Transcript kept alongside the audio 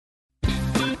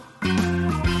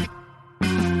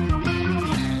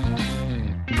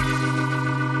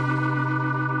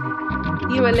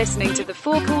You are listening to the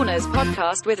Four Corners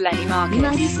podcast with Lenny Marcus. You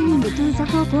are listening to the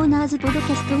Four Corners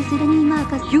podcast with Lenny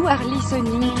Marcus. You are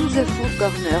listening to the Four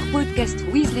Corners podcast with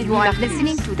Lenny Marcus. You are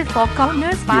listening to the Four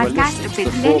Corners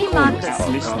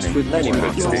podcast with Lenny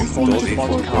Marcus. You are listening to the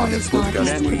Four Corners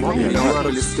podcast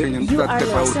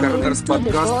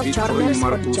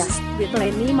with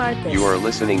Lenny Marcus. You are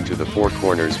listening to the Four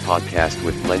Corners podcast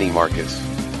with Lenny Marcus.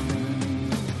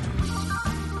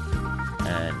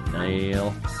 And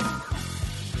Neil.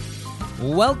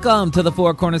 Welcome to the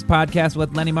Four Corners podcast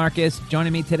with Lenny Marcus.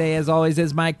 Joining me today, as always,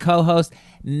 is my co-host,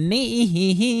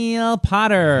 Neil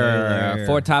Potter. Hey.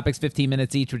 4 topics, 15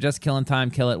 minutes each. We're just killing time.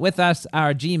 Kill it with us.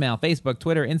 Our Gmail, Facebook,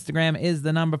 Twitter, Instagram is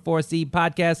the number 4C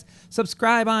podcast.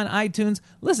 Subscribe on iTunes.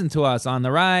 Listen to us on the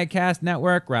Riotcast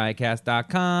Network,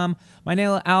 riotcast.com. My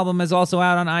new album is also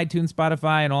out on iTunes,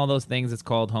 Spotify, and all those things. It's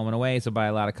called Home and Away, so buy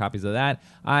a lot of copies of that.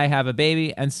 I have a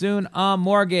baby and soon a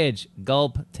mortgage.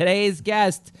 Gulp. Today's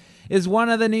guest is one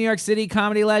of the New York City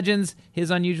comedy legends.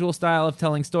 His unusual style of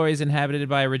telling stories inhabited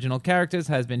by original characters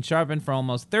has been sharpened for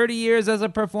almost 30 years as a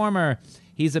performer.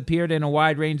 He's appeared in a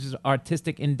wide range of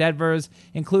artistic endeavors,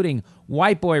 including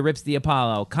White Boy Rips the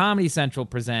Apollo, Comedy Central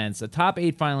Presents, a top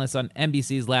 8 finalist on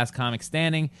NBC's Last Comic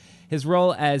Standing, his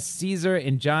role as Caesar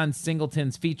in John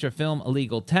Singleton's feature film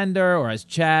Illegal Tender, or as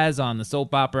Chaz on the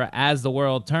soap opera As the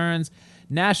World Turns,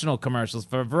 national commercials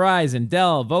for Verizon,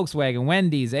 Dell, Volkswagen,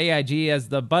 Wendy's, AIG as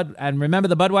the and remember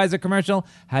the Budweiser commercial?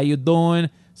 How you doing?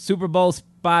 Super Bowl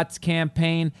spots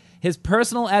campaign. His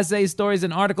personal essays, stories,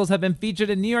 and articles have been featured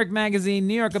in New York Magazine,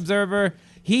 New York Observer,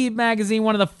 Heat Magazine,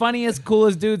 one of the funniest,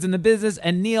 coolest dudes in the business.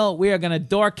 And Neil, we are going to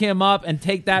dork him up and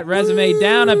take that resume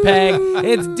down a peg.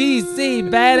 It's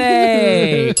DC Benny.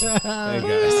 Hey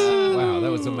guys! Wow,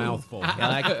 that was a mouthful.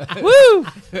 Woo!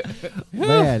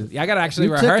 Man, I got to actually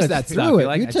you took rehearse us that through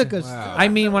stuff. it. You took us. I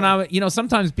mean, when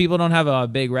sometimes people don't have a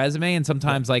big resume, and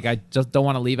sometimes like I just don't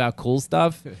want to leave out cool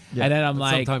stuff, and then I'm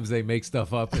like, Sometimes they make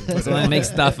stuff up. And so I make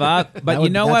stuff up. But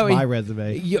That's my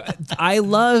resume. I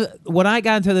love when I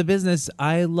got into the business.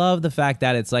 I love the fact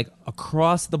that it's like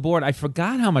across the board. I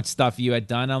forgot how much stuff you had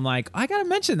done. I'm like, I gotta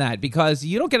mention that because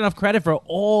you don't get enough credit for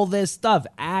all this stuff,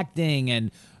 acting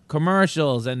and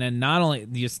commercials, and then not only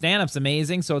your stand-up's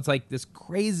amazing. So it's like this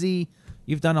crazy.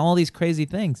 You've done all these crazy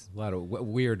things. A lot of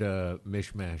weird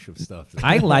mishmash of stuff.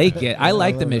 I like it. I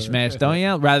like the mishmash, don't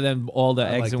you? Rather than all the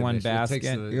I eggs like in the one mish- it basket.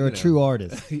 takes the, You're a true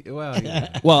artist. Well,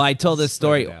 yeah. Well, I told this Spread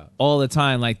story it out. all the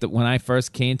time. Like when I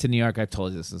first came to New York, I've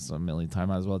told you this a million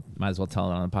times. Might as well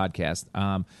tell it on the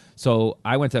podcast. So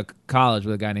I went to college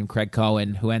with a guy named Craig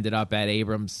Cohen, who ended up at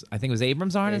Abrams. I think it was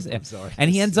Abrams Artists, Abrams Artists.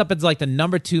 and he ends up as like the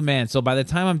number 2 man. So by the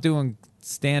time I'm doing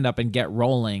stand up and get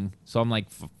rolling, so I'm like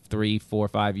 3, 4,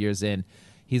 5 years in.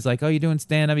 He's like, "Oh, you're doing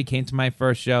stand up?" He came to my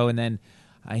first show, and then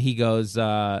he goes,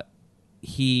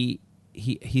 he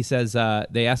says,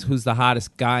 they ask who's the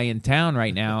hottest guy in town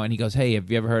right now, and he goes, "Hey, have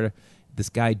you ever heard of this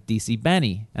guy DC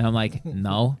Benny?" And I'm like,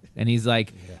 "No." And he's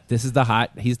like, he's the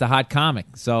hot comic.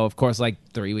 So of course, like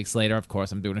 3 weeks later, of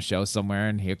course, I'm doing a show somewhere,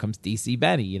 and here comes DC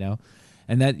Benny, you know.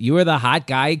 And that you were the hot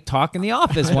guy talking the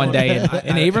office one day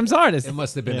in Abrams Artists. It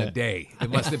must have been a day. It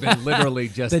must have been literally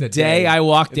just The a day I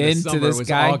walked In the into summer, this it was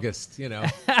guy. August, you know.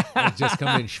 I'd just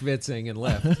come in schwitzing and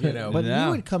left, you know. But No. you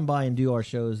would come by and do our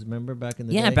shows. Remember back in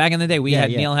the day? Yeah, back in the day, Yeah,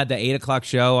 yeah. Neil had the 8:00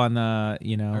 show on the,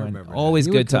 you know, and remember that. always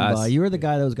You good would to come us. by. You were the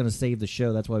guy that was going to save the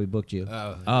show. That's why we booked you.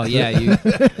 Oh yeah, you.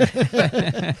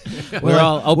 We're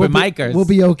all open micers. We'll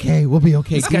be okay. We'll be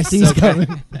okay. This guy's DC's so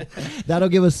coming. That'll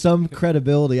give us some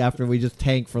credibility after we just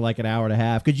tank for like an hour and a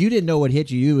half. Because you didn't know what hit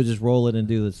you. You would just roll it and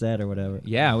do the set or whatever.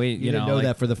 Yeah, we You didn't know know like-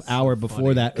 that for the hour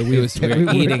before that. It was we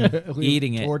were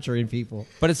eating it. torturing people.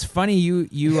 But it's funny.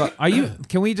 You are you?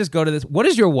 Can we just go to this? What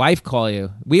does your wife call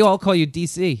you? We all call you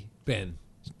DC. Ben.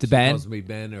 To She Ben? calls me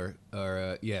Ben or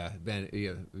Ben. Yeah.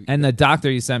 And the doctor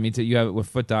you sent me to, you have a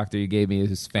foot doctor you gave me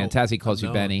who's fantastic. He calls you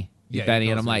no. Benny. Yeah, he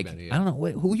Benny, and calls I'm me like, Benny, yeah. I don't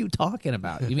know who are you talking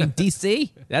about. You mean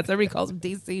DC? That's everybody calls him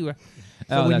DC.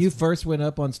 So when you first went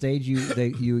up on stage, you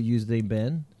used the name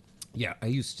Ben? Yeah, I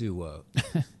used to.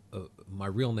 My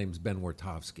real name's Ben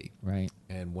Wartovsky. right.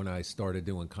 And when I started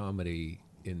doing comedy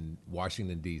in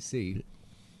Washington, D.C.,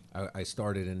 I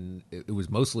started in, it was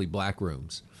mostly black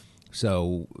rooms.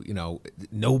 So, you know,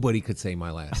 nobody could say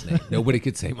my last name. Nobody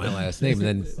could say my last name.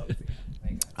 And then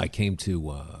I came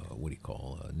to,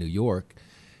 New York.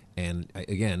 And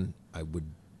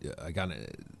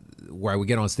where I would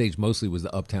get on stage mostly was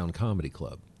the Uptown Comedy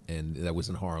Club. And that was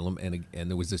in Harlem. And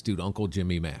there was this dude, Uncle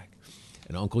Jimmy Mack.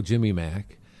 And Uncle Jimmy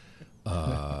Mack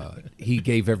he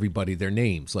gave everybody their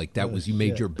names. Like that was, you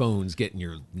made your bones getting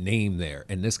your name there.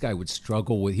 And this guy would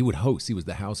struggle with, he would host. He was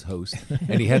the house host.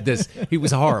 And he had this, he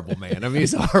was horrible, man. I mean,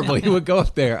 he's horrible. He would go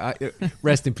up there.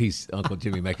 Rest in peace, Uncle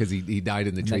Jimmy Mac, because he died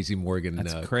in the Tracy Morgan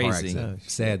car crazy. accident.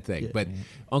 Sad thing. But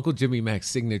Uncle Jimmy Mac's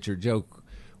signature joke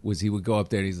was he would go up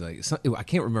there and he's like, I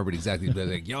can't remember it exactly, but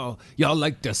like, y'all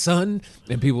like the sun?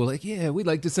 And people were like, yeah, we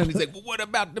like the sun. He's like, well, what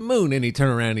about the moon? And he turned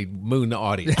around and he'd moon the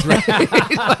audience, right?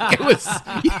 Like it was,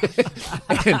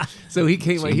 and so he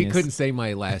came, he couldn't say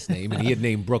my last name, and he had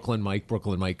named Brooklyn Mike,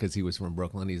 because he was from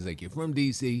Brooklyn. He's like, you're from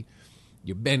D.C.,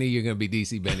 you're Benny, you're going to be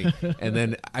D.C. Benny. And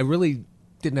then I really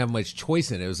didn't have much choice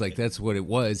in it. It was like, that's what it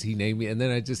was. He named me, and then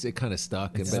it kind of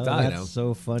stuck. And That's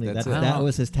so funny. That's That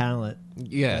was his talent.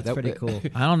 Yeah, that's pretty cool.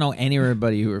 I don't know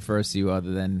anybody who refers to you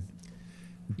other than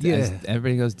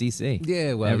everybody goes DC.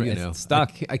 Yeah, well, it's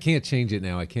stuck. I can't change it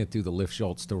now. I can't do the Lift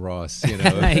Schultz to Ross. You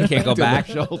know, You can't go back.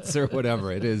 Schultz or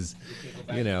whatever it is.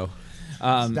 You know,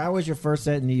 That was your first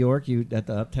set in New York. You at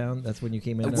the Uptown. That's when you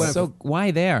came in. So why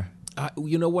there?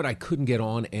 you know what? I couldn't get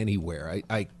on anywhere.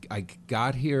 I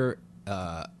got here.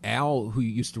 Al, who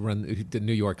used to run the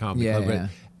New York Comedy Club, yeah.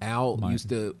 Al used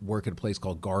to work at a place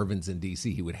called Garvin's in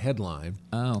D.C. He would headline.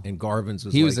 Oh. And Garvin's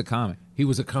was He was a comic. He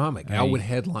was a comic. Right. Al would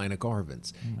headline at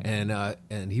Garvin's. And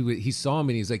he saw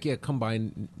me and he's like, yeah, come by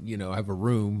and, I have a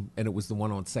room. And it was the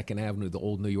one on 2nd Avenue, the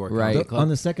old New York Comedy Club. On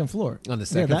the second floor. On the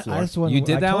second floor. That's when You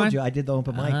did I that told one? you I did the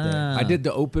open mic there. I did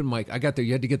the open mic. I got there.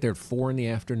 You had to get there at 4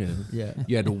 p.m. Yeah.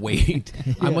 You had to wait.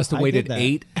 I must have I waited did that.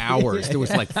 8 hours. There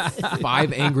was like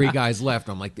 5 angry guys left.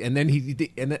 I'm like, and then he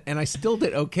did, and I still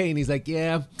did okay. And he's like,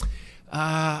 yeah.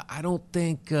 I don't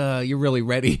think you're really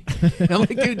ready. And I'm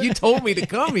like, dude, you told me to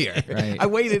come here. Right. I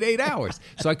waited 8 hours.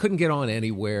 So I couldn't get on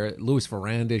anywhere. Louis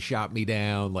Ferranda shot me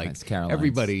down. Like That's Caroline's.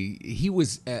 everybody. He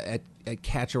was at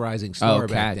Catch a Rising Star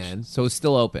back then. So it's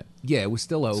still open. Yeah, it was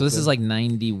still open. So this is like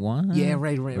 91? Yeah,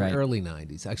 right, early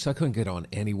 90s. Actually, I couldn't get on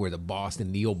anywhere. The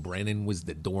Boston, Neil Brennan was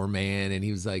the doorman, and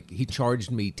he was like, he charged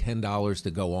me $10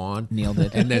 to go on. Neil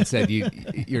did. And then said,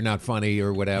 you're not funny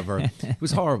or whatever. It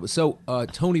was horrible. So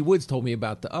Tony Woods told me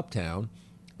about the Uptown,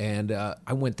 and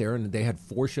I went there, and they had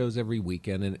 4 shows every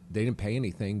weekend, and they didn't pay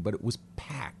anything, but it was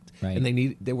packed. Right.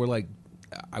 And they were like,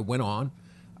 I went on.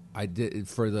 I did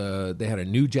they had a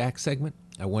New Jack segment.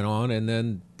 I went on, and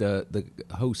then the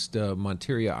host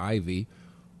Monteria Ivy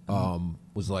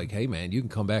was like, "Hey man, you can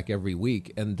come back every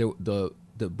week." And the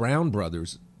Brown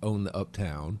brothers own the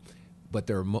Uptown, but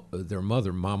their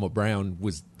mother, Mama Brown,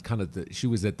 was kind of she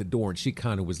was at the door, and she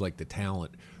kind of was like the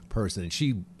talent person, and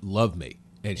she loved me.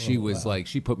 And she was like,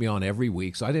 she put me on every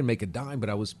week. So I didn't make a dime, but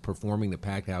I was performing the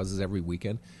packed houses every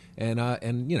weekend. And I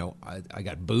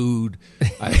got booed.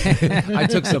 I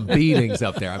took some beatings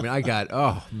up there. I mean,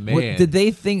 oh, man. What, did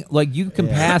they think, like, you can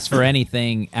pass for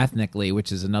anything ethnically,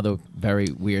 which is another very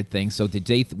weird thing. So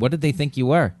what did they think you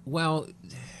were? Well,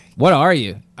 What are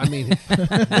you? I mean,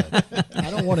 I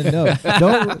don't want to know.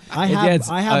 I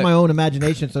have my own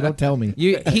imagination, so don't tell me.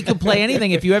 He could play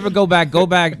anything. If you ever go to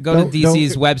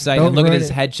DC's website and look at his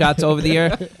headshots over the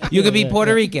year. You could be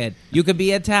Puerto Rican. You could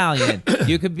be Italian.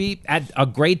 You could be at a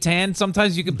great tan.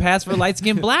 Sometimes you could pass for light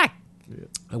skinned black.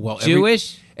 well,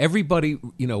 Jewish. Everybody,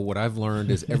 what I've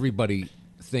learned is everybody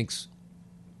thinks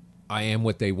I am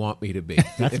what they want me to be.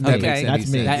 If that okay. makes any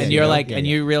That's me. sense. And you're like, and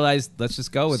you realize, let's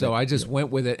just go with it. So I just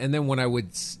went with it, and then when I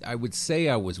would say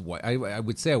I was white, I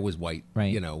would say I was white,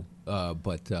 Right.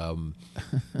 But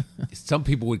some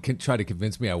people would try to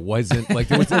convince me I wasn't. Like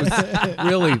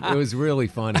it was really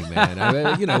funny,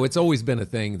 man. It's always been a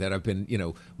thing that I've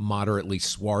been, moderately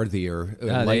swarthier,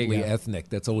 there you lightly go. ethnic.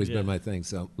 That's always been my thing.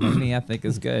 So, Ethnic ethic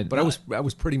is good. but I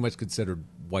was pretty much considered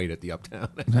white at the Uptown.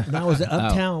 Now, was it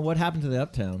Uptown? What happened to the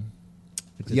Uptown?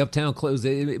 The Uptown closed.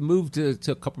 It moved to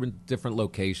a couple of different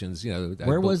locations.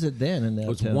 Where was it then in the It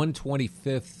was Uptown?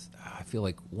 125th. I feel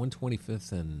like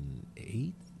 125th and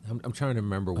 8th. I'm trying to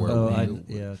remember where.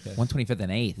 Yeah, okay. 125th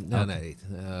and 8th. No, not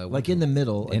 8th. Like in the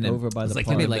middle, like over by the like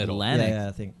park. in the like middle. Lennox. Yeah,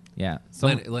 I think. Yeah. So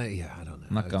I don't know.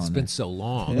 not going It's there. been so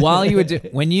long. while you were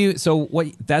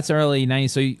that's early 90s.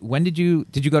 So when did you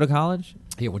go to college?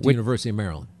 Yeah, went to University of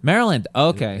Maryland. Maryland.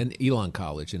 Okay. And Elon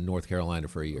College in North Carolina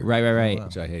for a year. Right.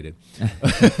 Which I hated.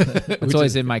 It's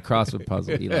always in my crossword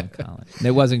puzzle. Elon College.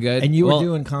 It wasn't good. And you were Well,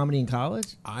 doing comedy in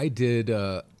college? I did.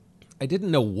 I didn't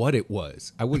know what it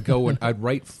was. I would go and I'd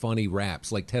write funny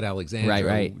raps like Ted Alexander.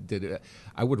 Right. Did.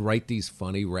 I would write these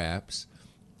funny raps,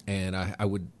 and I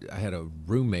had a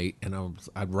roommate, and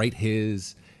I'd write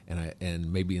his.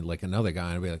 and maybe like another guy,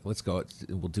 and I'd be like, let's go,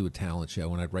 we'll do a talent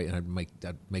show, and I'd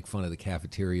make fun of the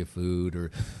cafeteria food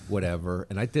or whatever,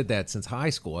 and I did that since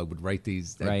high school. I would write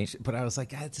these, Right. but I was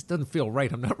like, it just doesn't feel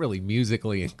right. I'm not really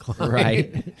musically inclined,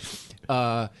 Right.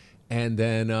 And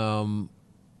then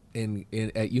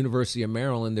at University of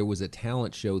Maryland, there was a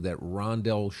talent show that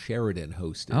Rondell Sheridan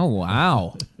hosted. Oh,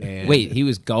 wow. And- Wait, he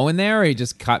was going there or he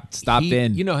just stopped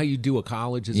in? You know how you do a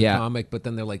college as Yeah. a comic, but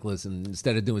then they're like, listen,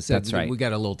 instead of doing That's right. we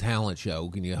got a little talent show.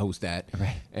 Can you host that?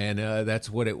 Right. And that's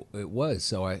what it was.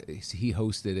 So he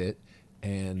hosted it,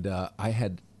 and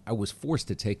I was forced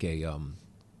to take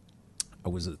I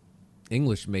was an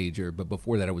English major, but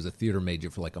before that I was a theater major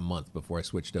for like a month before I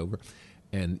switched over.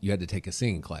 And you had to take a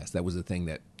singing class. That was the thing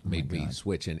that made me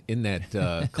switch. And in that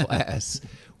class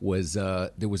was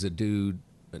there was a dude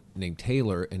named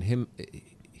Taylor, and him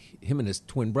and his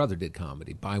twin brother did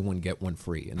comedy. Buy one, get one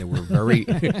free. And they were very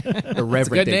irreverent.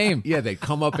 good name. Yeah, they'd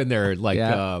come up in their like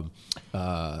Yeah.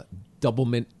 double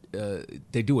mint.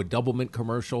 They do a double mint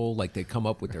commercial, like they come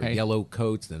up with their Right. yellow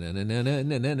coats,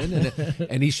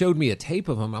 and he showed me a tape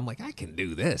of them. I'm like, I can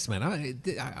do this, man.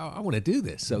 I want to do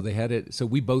this. So they had it. So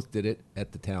we both did it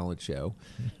at the talent show,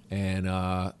 and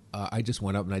I just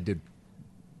went up and I did,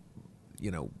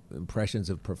 impressions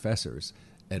of professors.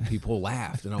 And people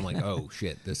laughed, and I'm like, "Oh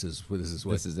shit, this is what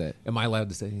This is it. Am I allowed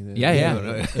to say anything?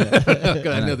 Yeah. Because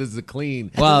I know this is a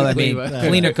clean. Well, I clean- mean,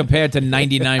 cleaner compared to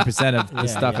 99% of the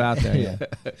stuff out there. Yeah.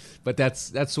 but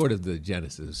that's sort of the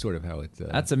genesis, sort of how it.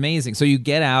 That's amazing. So you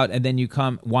get out and then you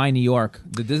come. Why New York?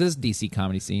 This is DC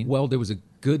comedy scene. Well, there was a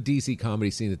good DC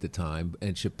comedy scene at the time,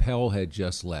 and Chappelle had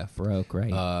just left. Broke,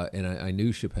 right. And I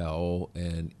knew Chappelle,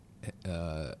 and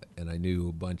I knew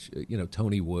a bunch,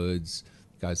 Tony Woods,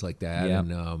 guys like that. Yep.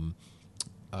 And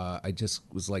I just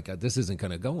was like, this isn't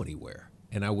going to go anywhere.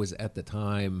 And I was at the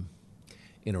time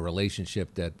in a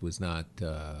relationship that was not,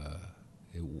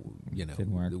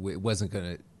 Didn't work. it wasn't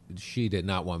going to. She did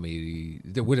not want me.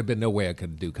 There would have been no way I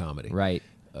could do comedy. Right.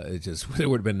 There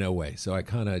would have been no way. So I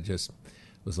kind of just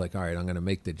was like, all right, I'm going to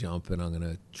make the jump and I'm going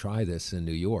to try this in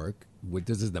New York.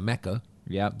 This is the Mecca.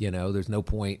 Yep. There's no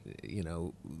point,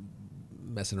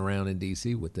 messing around in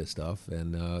DC with this stuff,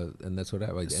 and that's what I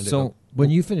ended So up. When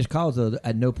you finish college, though,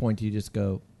 at no point do you just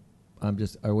go,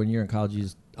 or when you're in college,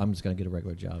 I'm just going to get a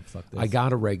regular job. Fuck this. I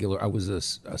got a regular. I was a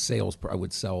sales. I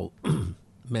would sell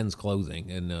men's clothing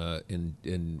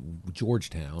in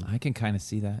Georgetown. I can kind of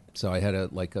see that. So I had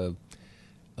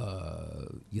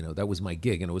that was my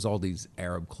gig, and it was all these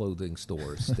Arab clothing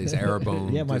stores, these Arab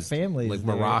owned. Yeah, my family's like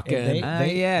there, Moroccan.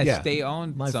 and Yes, yeah. they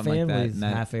own My something like that. family's and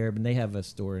that- half Arab, and they have a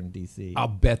store in D.C. I'll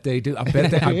bet they do. I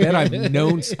bet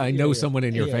I know someone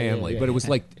in your family. But it was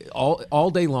like all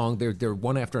day long. They're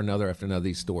one after another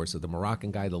these stores. So the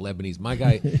Moroccan guy, the Lebanese. My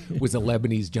guy was a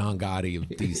Lebanese John Gotti of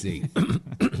DC,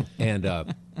 and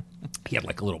he had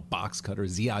like a little box cutter,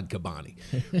 Ziad Kabani,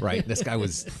 right? This guy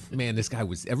was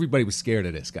everybody was scared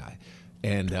of this guy,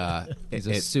 and He's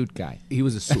a suit guy. he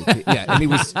was a suit, yeah, and he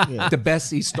was the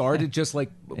best. He started just like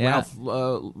Yeah.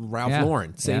 Ralph Yeah.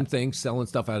 Lauren, same Yeah. thing, selling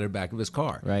stuff out of the back of his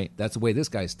car. Right. That's the way this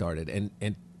guy started, and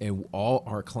all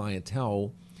our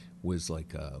clientele was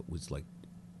like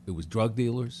it was drug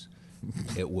dealers,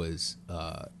 it was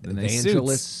And they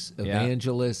suits. Yeah.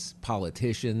 evangelists,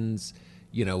 politicians.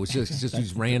 It was just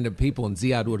these random people, and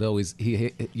Ziad would always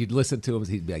you'd listen to him,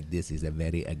 he'd be like, "This is a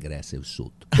very aggressive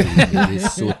suit.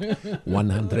 This suit,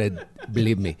 100.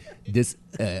 Believe me, this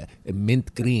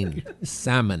mint green,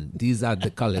 salmon. These are the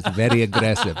colors. Very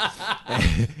aggressive." I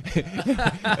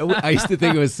used to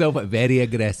think it was very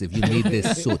aggressive. You need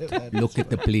this suit. Look at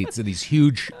the pleats and these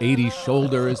huge 80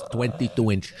 shoulders,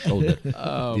 22-inch shoulder.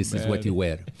 This is what you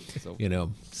wear.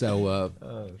 So.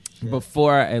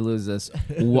 Before I lose this,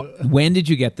 when did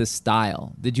you get this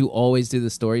style? Did you always do the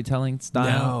storytelling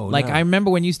style? No. I remember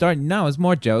when you started. No, it was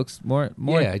more jokes, more.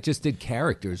 Yeah, I just did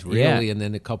characters really, Yeah. and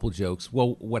then a couple jokes.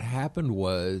 Well, what happened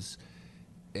was,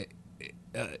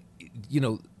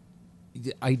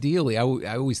 ideally, I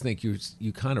always think you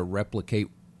kind of replicate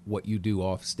what you do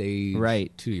off stage,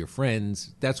 Right. to your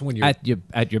friends. That's when you're at your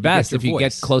best your if you get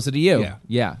voice. closer to you. Yeah.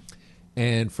 Yeah.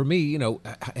 And for me,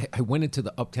 I went into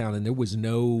the Uptown, and there was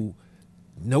no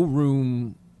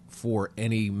room for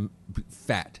any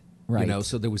fat. Right.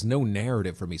 So there was no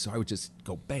narrative for me. So I would just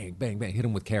go bang, bang, bang, hit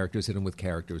them with characters. It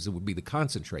would be the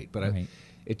concentrate. But Right.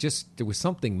 there was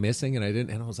something missing,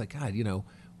 and I was like, God,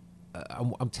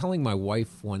 I'm telling my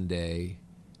wife one day,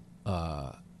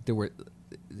 there were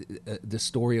the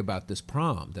story about this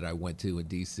prom that I went to in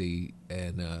D.C.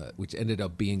 and which ended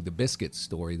up being the Biscuits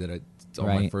story that it's on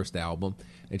my Right. first album.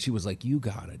 And she was like, "You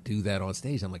gotta do that on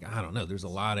stage." I'm like, "I don't know. There's a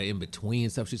lot of in between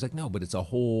stuff." She's like, "No, but it's a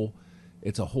whole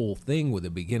it's a whole thing with a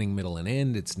beginning, middle, and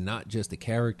end. It's not just a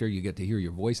character. You get to hear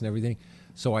your voice and everything.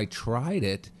 So I tried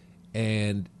it,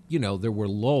 and there were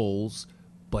lulls,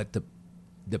 but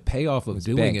the payoff of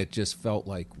doing big. it just felt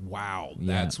like, wow,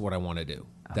 Yeah. that's what I want to do.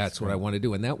 That's what I want to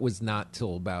do. And that was not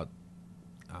till about,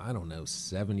 I don't know,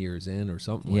 7 years in or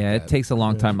something like that. Yeah, it takes a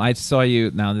long time. I saw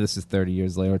you, now this is 30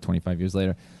 years later, 25 years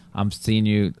later. I'm seeing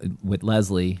you with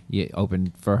Leslie. You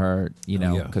opened for her,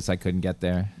 yeah. because I couldn't get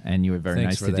there. And you were very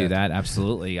Thanks nice for to do that. that.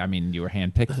 Absolutely. I mean, you were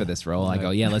handpicked for this role. I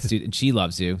go, yeah, let's do it. And she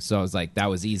loves you. So I was like, that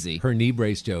was easy. Her knee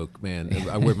brace joke, man.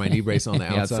 I wear my knee brace on the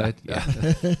outside. Yeah.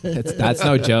 That's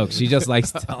no joke. She just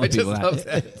likes telling people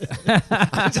that.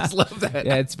 I just love that.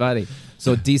 Yeah, it's funny.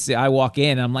 So DC, I walk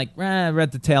in, and I'm like, we're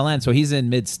at the tail end. So he's in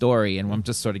mid-story, and I'm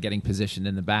just sort of getting positioned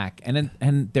in the back.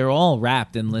 And they're all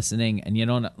wrapped and listening,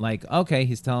 and like, okay,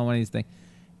 he's telling what he's thinking.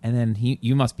 And then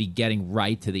you must be getting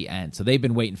right to the end. So they've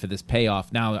been waiting for this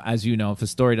payoff. Now, as you know, if a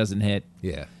story doesn't hit,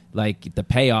 Yeah. like the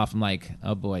payoff, I'm like,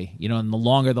 oh boy. And the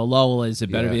longer the lull is,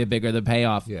 it better Yeah. be the bigger the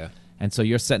payoff. Yeah. And so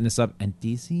you're setting this up, and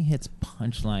DC hits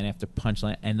punchline after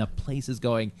punchline, and the place is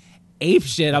going ape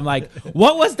shit. I'm like,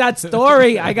 what was that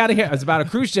story? I got to hear. It was about a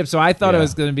cruise ship, so I thought it Yeah.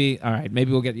 was going to be, all right,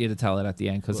 maybe we'll get you to tell it at the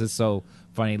end because it's so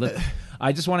funny. Look,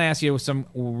 I just want to ask you some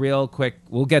real quick,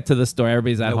 we'll get to the story.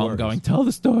 Everybody's at No home worries. going, tell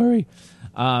the story.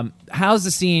 How's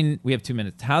the scene, we have 2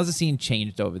 minutes, how's the scene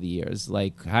changed over the years?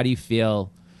 Like, how do you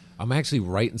feel? I'm actually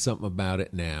writing something about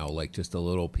it now, like just a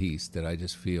little piece that I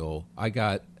just feel I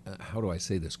got. How do I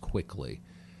say this quickly?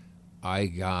 I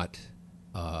got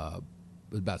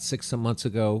about 6 months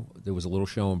ago. There was a little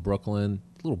show in Brooklyn,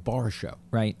 a little bar show.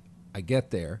 Right. I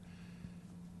get there,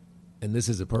 and this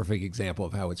is a perfect example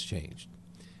of how it's changed.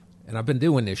 And I've been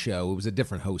doing this show. It was a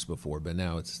different host before, but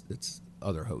now it's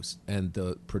other hosts. And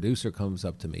the producer comes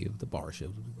up to me of the bar show,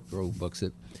 the girl who books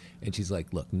it, and she's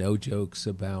like, "Look, no jokes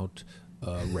about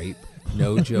rape,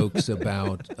 no jokes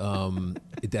about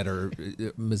that are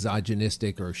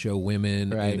misogynistic or show women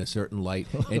Right. in a certain light."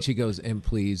 And she goes, "And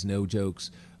please, no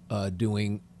jokes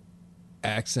doing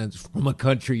accents from a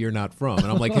country you're not from." And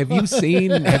I'm like, you've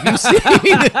seen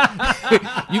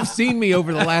you've seen me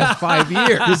over the last 5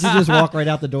 years. Did you just walk right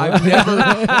out the door? I've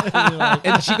never.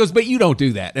 And she goes, "But you don't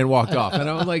do that," and walked off. And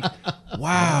I'm like,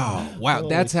 wow,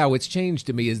 that's how it's changed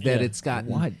to me. Is that it's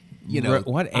gotten What?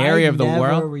 what area of the I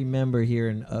world? never remember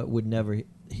hearing, would never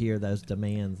hear those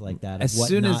demands like that. Of As what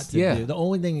soon not as- to yeah. do. The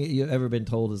only thing you've ever been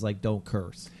told is like, don't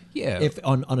curse. Yeah. If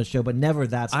on a show, but never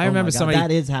that's. I oh remember my God, somebody-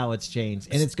 that is how it's changed,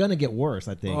 and it's going to get worse.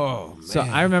 I think. Oh man. So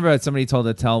I remember somebody told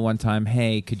Attell one time,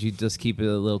 "Hey, could you just keep it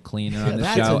a little cleaner on the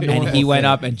that's show?" a And normal he went thing.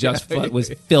 up and just was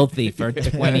filthy for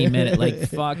 20 minutes. Like,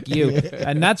 fuck you.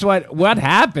 And that's what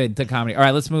happened to comedy. All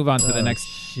right, let's move on to the next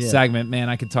shit. segment. Man,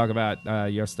 I could talk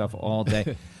about your stuff all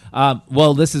day.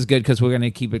 Well, this is good because we're going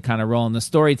to keep it kind of rolling. The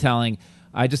storytelling.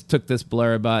 I just took this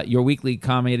blurb. Your weekly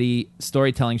comedy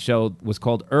storytelling show was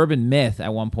called Urban Myth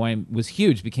at one point. Was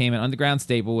huge. Became an underground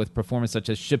staple with performers such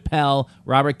as Chappelle,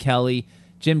 Robert Kelly,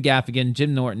 Jim Gaffigan,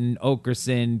 Jim Norton,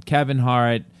 Okerson, Kevin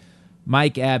Hart,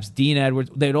 Mike Epps, Dean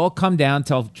Edwards. They'd all come down,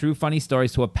 tell true funny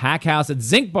stories to a pack house at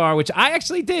Zinc Bar, which I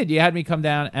actually did. You had me come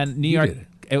down and New York.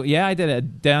 Yeah, I did a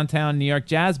downtown New York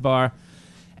jazz bar.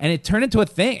 And it turned into a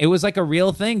thing. It was like a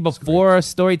real thing before a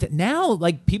story. Now,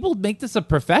 like, people make this a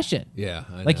profession. Yeah.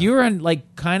 I Like know. you were in,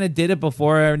 like, kind of did it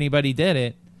before anybody did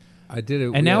it, I did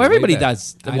it, and now way everybody back.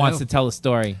 does I wants know. to tell a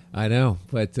story. I know,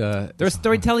 but There are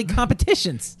storytelling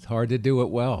competitions. it's hard to do it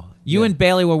well. You Yeah. and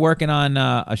Bailey were working on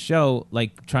a show,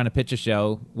 like trying to pitch a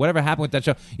show. Whatever happened with that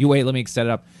show? Let me set it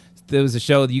up. There was a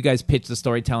show that you guys pitched, the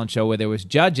storytelling show, where there was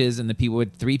judges, and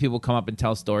three people come up and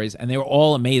tell stories, and they were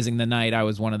all amazing. The night I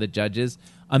was one of the judges,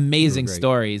 amazing great.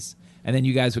 stories, and then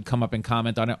you guys would come up and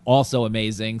comment on it, also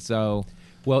amazing. So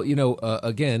Well,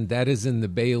 again, that is in the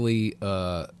Bailey.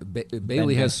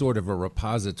 Bailey has sort of a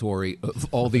repository of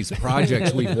all these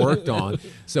projects we've worked on.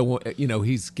 So,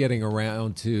 he's getting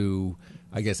around to,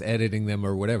 I guess, editing them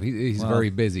or whatever. He's very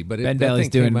busy. But Ben that Bailey's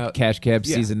thing came doing out- Cash Cab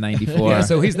Yeah. season 94. Yeah,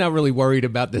 so he's not really worried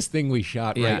about this thing we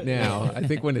shot Yeah. right now. I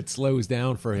think when it slows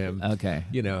down for him, Okay.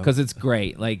 you know, Because it's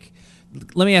great. Like,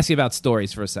 let me ask you about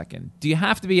stories for a second. Do you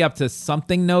have to be up to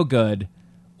something no good,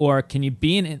 or can you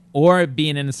be an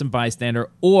innocent bystander,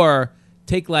 or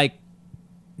take, like,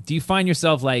 do you find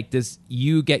yourself like this?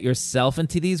 You get yourself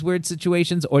into these weird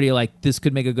situations, or do you like, this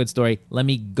could make a good story? Let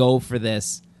me go for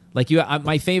this. Like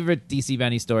my favorite DC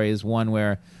Benny story is one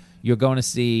where you're going to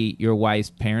see your wife's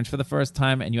parents for the first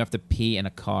time, and you have to pee in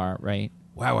a car, right?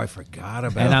 wow, I forgot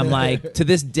about. And I'm that. like, to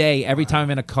this day, every time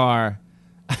I'm in a car,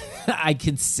 I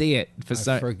can see it for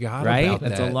some. forgot right? about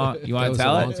That's that. a long. You That want to was a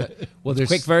tell long it? time. Well, there's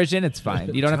Quick version, it's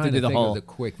fine. You don't have to trying do the think of whole. the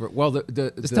quick. Well,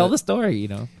 Just tell the story.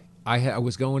 I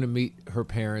was going to meet her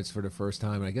parents for the first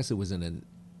time. And I guess it was in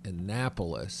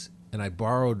Annapolis, and I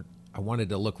wanted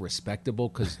to look respectable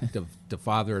because the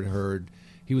father had heard.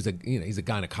 He was he's a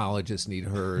gynecologist, and he'd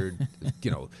heard,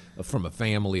 from a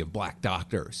family of black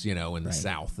doctors, in the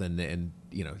South, and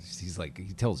he's like,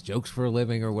 he tells jokes for a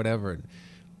living or whatever,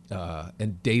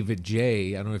 and David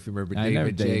J. I don't know if you remember,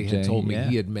 David J. had told me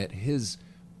he had met his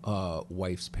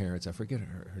wife's parents. I forget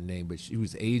her name, but she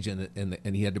was Asian,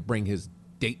 and he had to bring his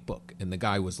date book, and the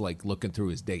guy was like looking through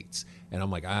his dates, and I'm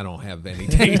like, I don't have any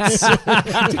dates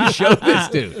to show this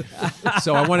dude.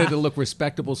 So I wanted to look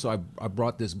respectable, so I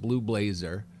brought this blue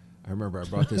blazer. I remember I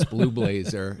brought this blue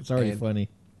blazer. It's already funny.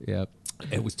 Yep.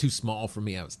 It was too small for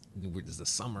me. It was the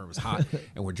summer, it was hot,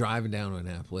 and we're driving down to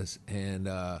Annapolis, and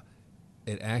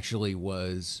it actually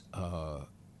was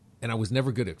and I was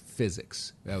never good at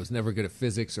physics. I was never good at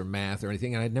physics or math or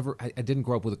anything. And I didn't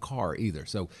grow up with a car either.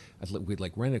 So we'd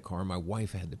like rent a car. And my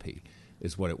wife had to pee,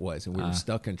 is what it was. And we were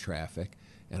stuck in traffic.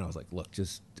 And I was like, look,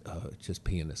 just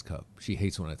pee in this cup. She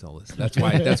hates when I tell this. That's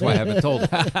why I haven't told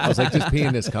her. I was like, just pee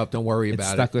in this cup. Don't worry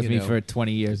about it. Stuck with me for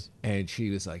 20 years. And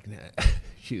she was like, nah.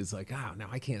 She was like, oh, no,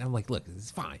 I can't. I'm like, look, it's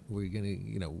fine. We're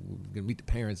gonna meet the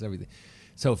parents and everything.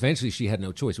 So eventually she had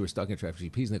no choice. We were stuck in traffic. She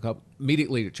pees in the cup.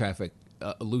 Immediately the traffic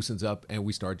loosens up and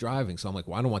we start driving. So I'm like,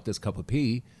 well, I don't want this cup of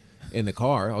pee in the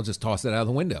car. I'll just toss it out of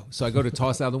the window. So I go to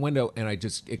toss it out of the window, and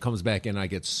it comes back in, and I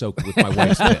get soaked with my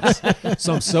wife's piss.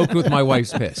 So I'm soaked with my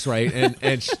wife's piss, right?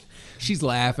 And she's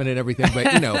laughing and everything, but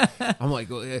I'm like,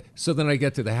 so then I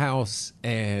get to the house,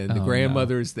 and the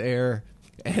grandmother's there,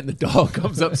 and the dog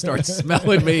comes up and starts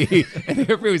smelling me, and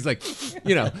everybody's like,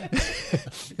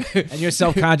 And you're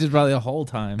self-conscious probably the whole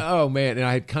time. Oh, man. And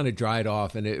I had kind of dried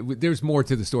off, and there's more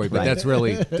to the story, but that's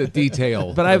really the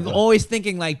detail. But I'm always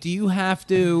thinking, like, do you have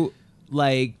to,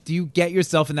 like, do you get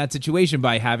yourself in that situation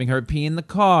by having her pee in the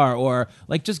car, or,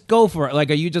 like, just go for it?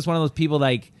 Like, are you just one of those people,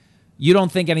 like, you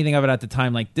don't think anything of it at the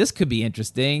time, like, this could be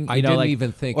interesting. I didn't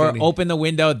even think. Or open the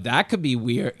window, that could be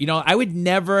weird. I would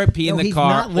never pee in the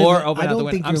car or open out the window.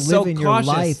 I don't think you're living your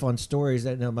life on stories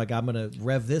that I'm like, I'm going to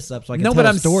rev this up so I can tell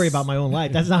a story about my own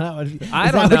life. That's not how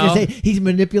I don't know. What you're saying? He's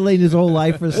manipulating his whole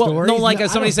life for stories. No, like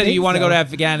somebody said, you want to go to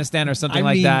Afghanistan or something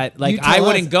like that. Like, I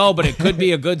wouldn't go, but it could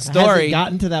be a good story. Has it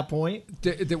gotten to that point?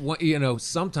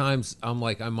 Sometimes I'm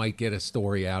like, I might get a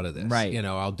story out of this. Right.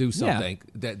 I'll do something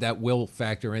that will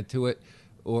factor into it.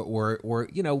 Or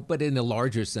but in a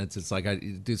larger sense, it's like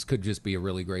this could just be a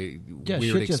really great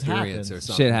weird experience or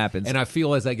something. Shit happens. And I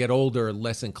feel as I get older,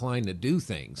 less inclined to do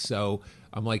things. So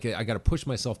I'm like, I got to push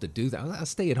myself to do that. I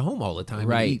stay at home all the time,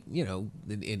 right? And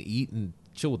eat and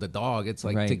chill with the dog. It's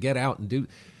like to get out and do.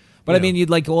 But I mean,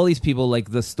 you'd like all these people, like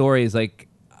the stories, like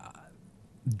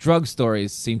drug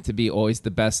stories seem to be always the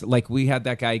best. Like we had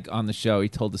that guy on the show. He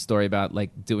told the story about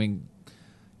like doing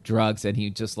drugs, and he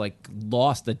just like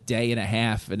lost a day and a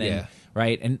half, and then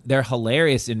right, and they're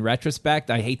hilarious in retrospect.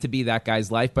 I hate to be that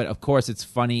guy's life, but of course it's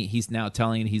funny. He's now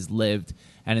telling it, he's lived,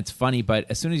 and it's funny. But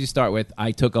as soon as you start with,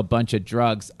 I took a bunch of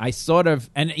drugs, I sort of,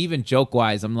 and even joke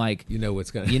wise, I'm like, what's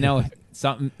gonna,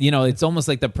 something, it's almost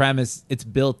like the premise, it's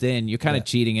built in. You're kind of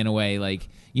cheating in a way, like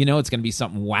it's gonna be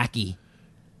something wacky.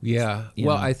 Yeah.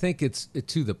 Well, I think it's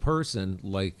to the person,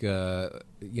 like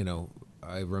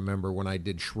I remember when I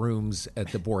did shrooms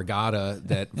at the Borgata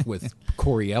that with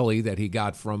Corielli that he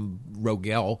got from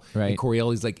Rogel. Right. And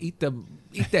Corielli's like, eat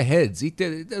the heads.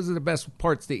 Those are the best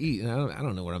parts to eat. And I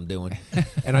don't know what I'm doing.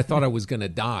 And I thought I was going to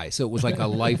die. So it was like a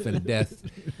life and death.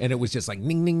 And it was just like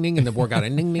ning, ning, ning. And the Borgata,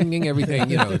 ning, ning, ning, everything,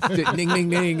 ning, ning,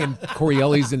 ning. And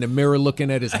Corielli's in the mirror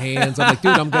looking at his hands. I'm like,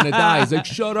 dude, I'm going to die. He's like,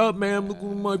 shut up, man. Look at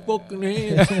my fucking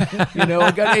hands.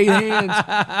 I got 8 hands.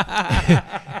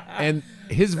 And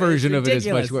his version of it is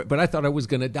much worse, but I thought I was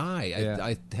going to die.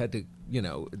 I had to,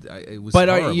 it was. But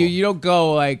horrible. You don't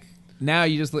go like now.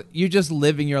 You're just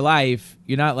living your life.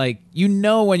 You're not like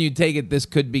when you take it, this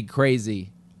could be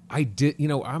crazy. I did.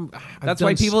 That's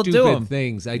why people do them.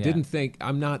 Things. I didn't think.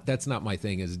 I'm not. That's not my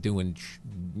thing. Is doing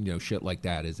shit like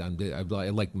that. I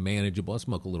like manageable. I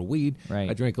smoke a little weed. Right.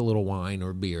 I drink a little wine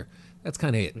or beer. That's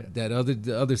kind of it. Yeah.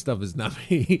 The other stuff is not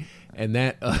me. And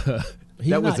that. He's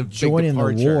that not was a big joining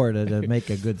departure. The war to make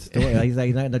a good story. Like, he's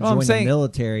not joining the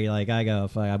military. Like I go,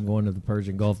 I'm going to the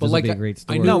Persian Gulf. This would be a great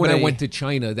story. I knew when I went to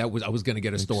China, I was going to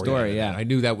get a story. Yeah, I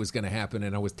knew that was going to happen,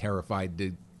 and I was terrified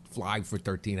to fly for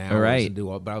 13 hours Right. and do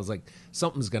all. But I was like,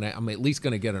 I'm at least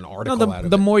gonna get an No, article out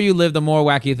of the it. more you live, the more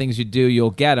wacky things you do, you'll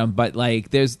get them. But like,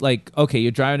 there's like, okay,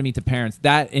 you're driving to meet the parents.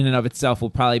 That in and of itself will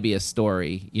probably be a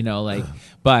story, you know. Like,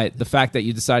 but the fact that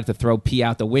you decided to throw pee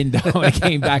out the window and it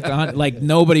came back on, like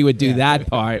nobody would do that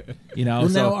part, you know. Well,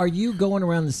 so, now, are you going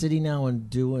around the city now and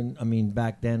doing? I mean,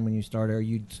 back then when you started, are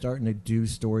you starting to do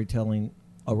storytelling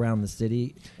around the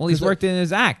city? well, he's 'Cause, worked in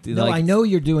his act. No, like, I know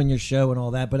you're doing your show and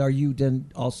all that, but are you then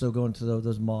also going to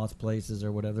those moth places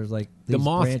or whatever? There's like The these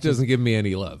Moth branches. doesn't give me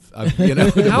any love. You know,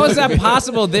 How is that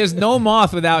possible? There's no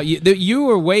Moth without you. You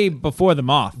were way before the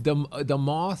Moth. the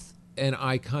Moth and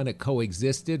I kind of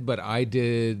coexisted, but I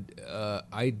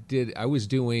was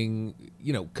doing,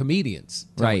 you know, comedians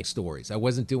telling Right. stories. I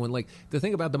wasn't doing like, the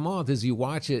thing about the Moth is you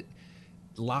watch it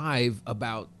live,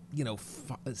 about, you know,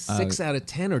 6 out of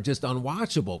 10 are just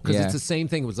unwatchable because Yeah. it's the same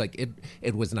thing. It was like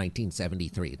it was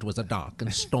 1973. It was a dark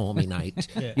and stormy night.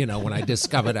 You know, when I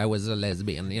discovered I was a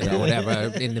lesbian. You know,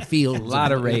 whatever in the fields. A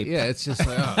lot of rape. Yeah, it's just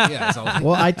like, oh yeah. It's all,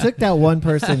 Well, I took that one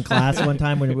person class one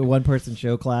time when one person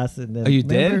show class, and then Oh, you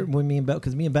remember did? when me and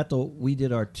because me and Bethel we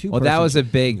did our 2. Well, that was a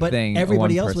big but thing. a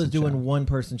everybody else was one-person doing show. one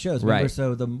person shows. Remember? Right.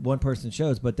 So the one person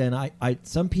shows, but then I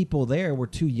some people there were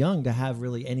too young to have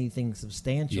really anything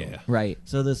substantial. Yeah. Right.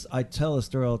 So I tell a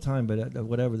story all the time, but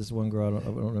whatever, this one girl, I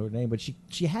don't know her name, but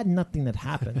she had nothing that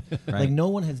happened. Like no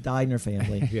one has died in her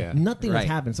family. Yeah. Nothing Right. has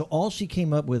happened. So all she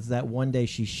came up with that one day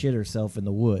she shit herself in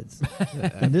the woods.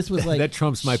 And this was like that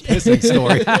trumps my pissing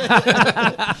story.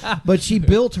 but she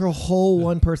built her whole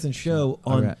one person show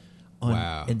on Right.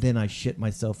 Wow. and then I shit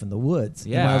myself in the woods.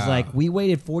 Yeah. And I was like, we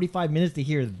waited 45 minutes to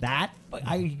hear that.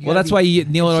 Well, that's why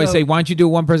Neil would always So- say, "Why don't you do a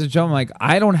one-person show?" I'm like,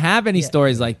 I don't have any Yeah.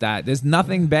 stories like that. There's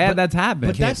nothing bad that's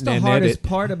happened. But that's the and hardest edit.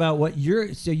 part about what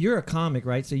you're a comic,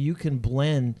 right? So you can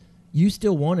blend. You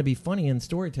still want to be funny in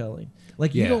storytelling.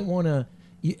 Like you Yeah. don't want to.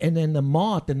 And then the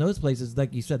Moth and those places,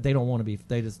 like you said, they don't want to be.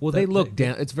 They just Well, they look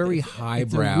down. It's very it's a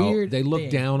highbrow. weird They look thing.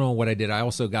 down on what I did. I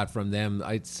also got from them.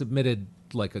 I submitted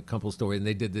like a couple stories, and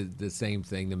they did the same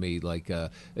thing to me. Like,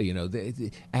 you know,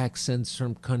 the accents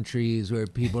from countries where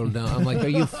people don't. I'm like, are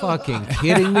you fucking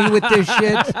kidding me with this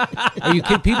shit? Are you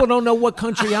kidding? People don't know what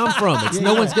country I'm from. It's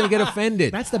no one's gonna get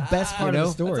offended. That's the best part of know?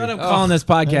 the story. That's what I'm calling this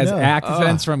podcast know.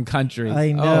 accents from country.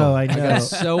 I know. I I know. got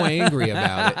so angry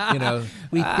about it. You know,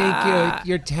 we think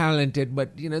you're talented,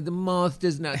 but you know the Moth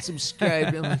does not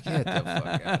subscribe. I'm like, get the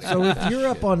fuck out of So if you're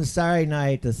up on Saturday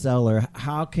night at the Cellar,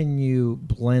 how can you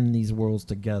blend these worlds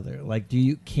together? Like,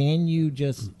 can you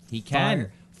just He can.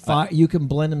 you can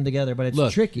blend them together, but it's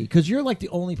Look. tricky because you're like the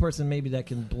only person maybe that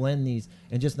can blend these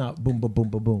and just not boom, boom, boom,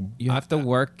 boom, boom. You have to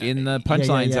work in the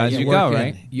punchlines yeah, as yeah. you work go, in-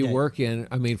 right? You Yeah. work in.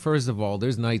 I mean, first of all,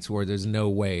 there's nights where there's no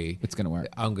way It's gonna work.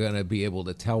 I'm gonna be able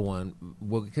to tell one.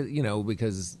 Well,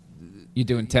 because You're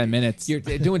doing 10 minutes. you're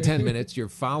doing 10 minutes. You're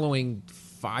following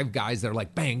 5 guys that are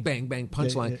like bang, bang, bang,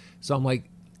 punchline. yeah. So I'm like,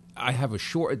 I have a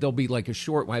short. There'll be like a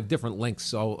short. I have different lengths.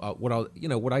 So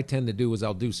what I tend to do is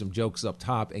I'll do some jokes up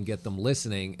top and get them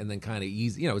listening, and then kind of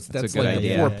ease. You know, that's a good like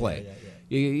idea. the foreplay.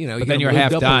 You know, But you then get you're them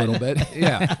half lubed up done. a little bit.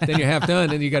 Yeah, then you're half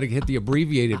done, and you got to hit the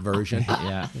abbreviated version.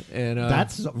 yeah. And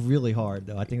That's really hard,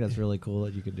 though. I think that's really cool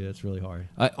that you can do. It's really hard.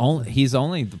 He's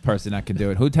only the person that can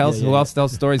do it. Who tells? Yeah, Who yeah. else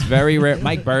tells stories? Very rare.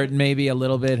 Mike Burton, maybe a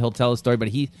little bit. He'll tell a story, but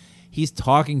he's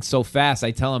talking so fast.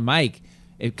 I tell him, Mike,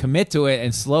 commit to it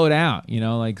and slow down. You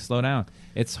know, like slow down.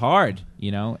 It's hard.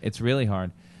 You know, it's really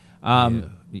hard.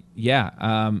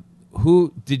 Yeah.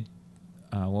 Who did?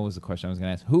 What was the question I was going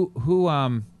to ask? Who?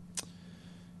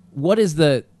 What is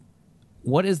the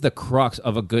crux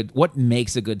of a good? What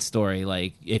makes a good story?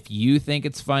 Like, if you think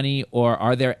it's funny, or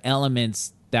are there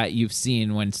elements that you've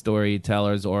seen when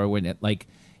storytellers, or when it like,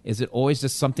 is it always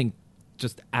just something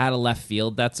just out of left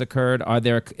field that's occurred?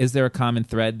 Is there a common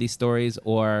thread these stories,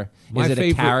 or My is it a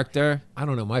favorite- character? I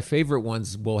don't know. My favorite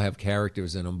ones will have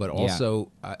characters in them, but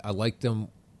also I like them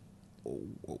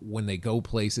when they go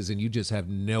places and you just have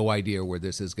no idea where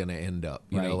this is going to end up.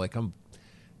 You know, Right. like I'm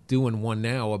doing one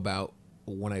now about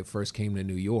when I first came to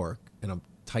New York, and I'm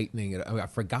tightening it. I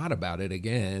forgot about it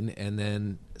again, and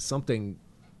then something.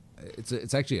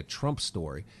 It's actually a Trump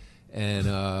story, and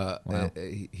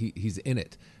he's in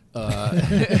it.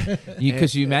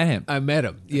 Because you met him. I met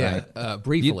him, yeah,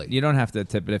 briefly. You don't have to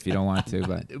tip it if you don't want to,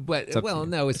 but it's up to you.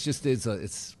 no, it's just it's but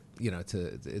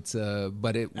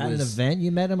it At was an event,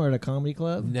 you met him, or at a comedy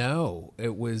club? no,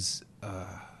 it was.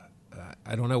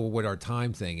 I don't know what our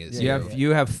time thing is.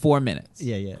 You have 4 minutes.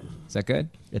 Yeah, yeah. Is that good?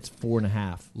 It's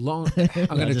 4.5. Long. I'm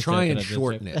going to just try joking, and I'm just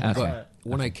shorten it. joking. But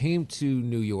when I came to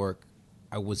New York,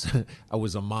 I was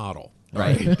a model,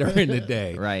 Right. during the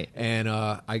day. Right. And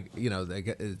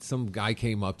some guy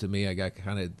came up to me. I got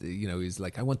kind of, he's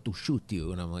like, I want to shoot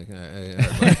you. And I'm like,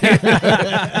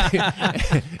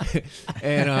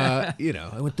 and I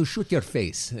want to shoot your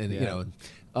face. And,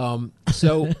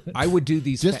 so I would do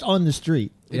these. Just on the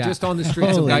street. Just on the street.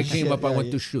 Some Holy guy came shit, up, I yeah, want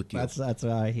yeah. to shoot you. That's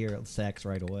why I hear sex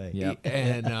right away. Yep.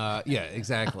 And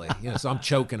exactly. So I'm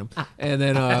choking him. And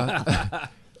then,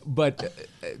 but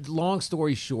long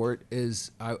story short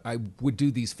is I would do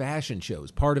these fashion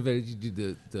shows. Part of it, you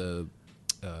do the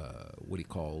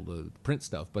print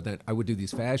stuff, but then I would do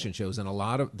these fashion shows, and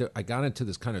I got into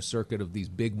this kind of circuit of these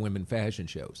big women fashion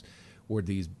shows, where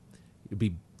it'd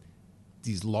be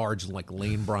these large, like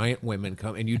Lane Bryant women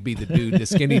come, and you'd be the dude, the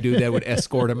skinny dude that would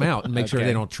escort them out and make sure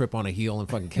they don't trip on a heel and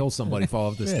fucking kill somebody,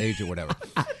 fall off the stage or whatever,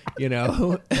 And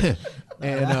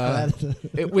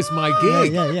it was my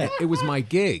gig. Yeah. It was my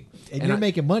gig. And you're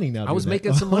making money now. I was doing that.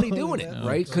 making some money doing it,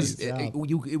 right? Because Wow.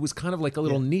 it was kind of like a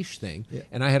little niche thing. Yeah.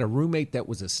 And I had a roommate that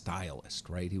was a stylist,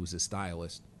 right? He was a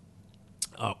stylist.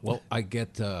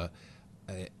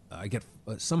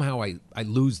 Somehow I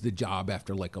lose the job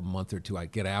after like a month or two. I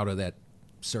get out of that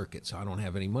circuit, so I don't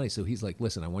have any money. So he's like,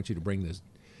 listen, I want you to bring this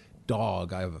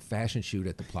dog. I have a fashion shoot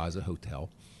at the Plaza Hotel.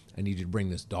 I need you to bring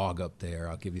this dog up there.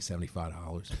 I'll give you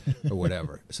 $75 or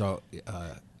whatever. So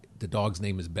the dog's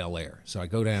name is Bel Air. So I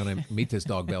go down and meet this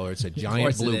dog, Bel Air. It's a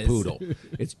giant blue poodle.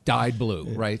 It's dyed blue,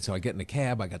 right? So I get in the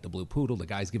cab. I got the blue poodle. The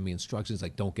guy's giving me instructions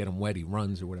like, don't get him wet. He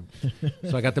runs or whatever.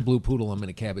 So I got the blue poodle. I'm in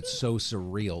a cab. It's so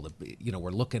surreal.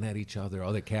 We're looking at each other.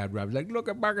 Other cab drivers like, look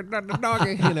at Barker the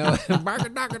doggy. Barker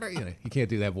doggy. You can't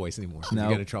do that voice anymore. No. You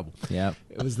get in trouble. Yep.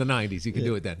 It was the 90s. You could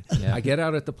do it then. Yeah. I get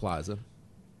out at the plaza.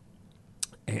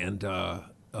 And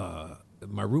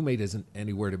my roommate isn't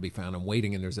anywhere to be found. I'm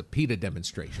waiting, and there's a PETA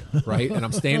demonstration, right? And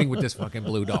I'm standing with this fucking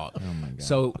blue dog. Oh my God.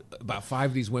 So about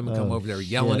 5 of these women come over there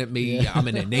yelling at me. Yeah. I'm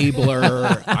an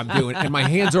enabler. And my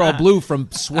hands are all blue from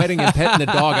sweating and petting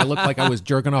the dog. I look like I was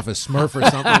jerking off a Smurf or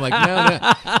something. I'm like,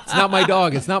 no, it's not my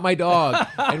dog. It's not my dog.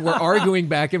 And we're arguing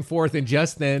back and forth. And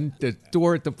just then the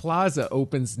door at the plaza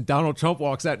opens, and Donald Trump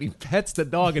walks out, and he pets the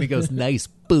dog, and he goes, nice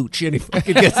booch. And he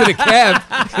fucking gets in a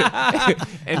cab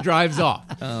and drives off.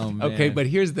 Oh, man. Okay, but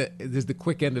here's the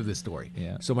quick end of the story.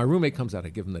 Yeah. So my roommate comes out, I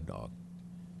give him the dog.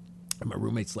 And my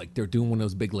roommate's like, they're doing one of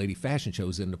those big lady fashion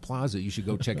shows in the plaza. You should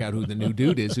go check out who the new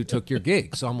dude is who took your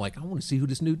gig. So I'm like, I want to see who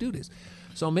this new dude is.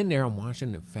 So I'm in there, I'm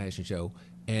watching the fashion show,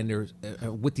 and there's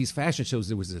with these fashion shows,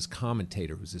 there was this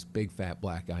commentator who was this big fat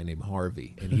black guy named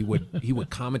Harvey, and he would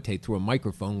commentate through a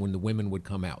microphone when the women would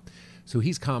come out. So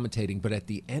he's commentating, but at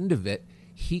the end of it,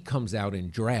 he comes out in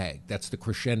drag. That's the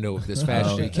crescendo of this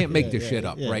fashion show. You can't make this shit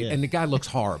up, right? And the guy looks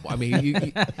horrible. I mean,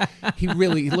 he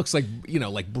looks like,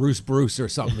 like Bruce or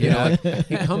something.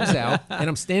 He comes out, and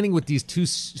I'm standing with these two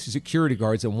security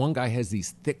guards, and one guy has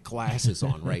these thick glasses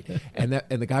on, right? And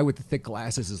the guy with the thick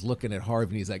glasses is looking at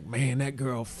Harvey, and he's like, man, that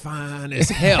girl fine as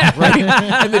hell, right?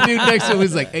 And the dude next to him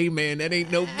is like, hey, man, that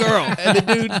ain't no girl. And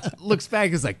the dude looks back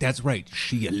and is like, that's right,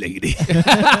 she a lady.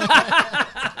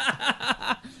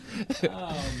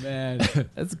 Oh man,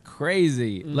 that's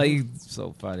crazy! Like,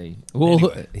 so funny. Well,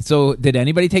 so did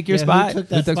anybody take your spot? Who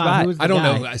took that spot? Who was the I don't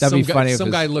guy? know. That'd be funny if Some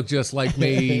it's- guy looked just like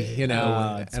me, it's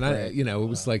and I, great. it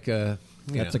was like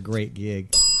That's a great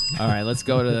gig. All right, let's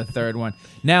go to the third one.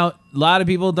 Now, a lot of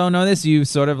people don't know this. You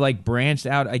sort of like branched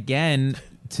out again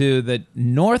to the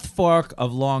North Fork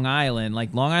of Long Island.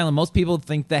 Like Long Island, most people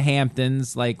think the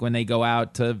Hamptons, like when they go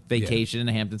out to vacation in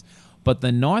the Hamptons. But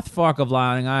the North Fork of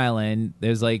Long Island,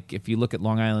 there's like, if you look at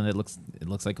Long Island, it looks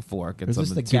like a fork. It's Is this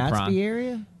the two-pronged. Gatsby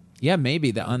area? Yeah,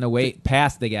 maybe on the way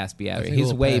past the Gatsby area. think a He's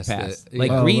little way past past. it.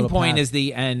 Like Yeah. Oh, a little Greenpoint past. is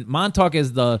the end. Montauk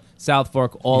is the South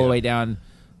Fork all the Yeah. way down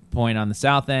point on the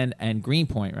south end, and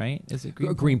Greenpoint, right? Is it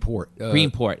Greenpoint? Greenport.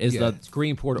 Greenport is the it's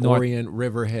Greenport, North- Orient,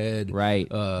 Riverhead, Right.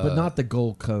 But not the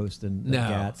Gold Coast and the no.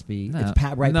 Gatsby. No. It's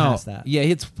past that. Yeah,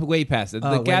 it's way past it. The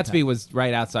Oh, way Gatsby past. was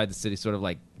right outside the city, sort of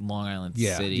like Long Island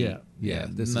Yeah. City. Yeah.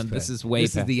 This past. is way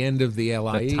This past is the end of the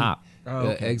LIE. the top. Oh,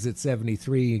 okay. Exit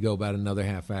 73. You go about another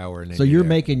half hour, and then So you're there.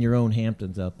 making your own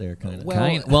Hamptons out there, kind of.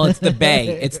 Well, it's the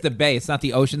bay. It's the bay. It's not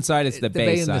the ocean side. It's the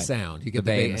bay and side. the sound. You get the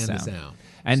bay and the sound.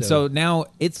 And so now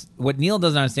it's what Neil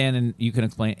doesn't understand, and you can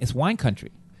explain. It's wine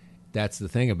country. That's the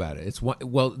thing about it.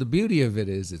 The beauty of it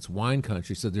is it's wine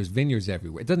country, so there's vineyards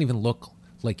everywhere. It doesn't even look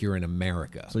like you're in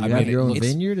America. So you have your own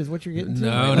vineyard, is what you're getting to?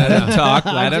 No, Let him talk.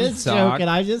 Let I'm him just talk. joking.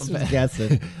 I just was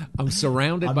guessing. I'm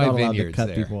surrounded I'm by not allowed to vineyards cut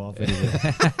there. people off anyway.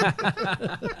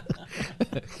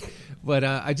 But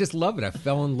I just love it. I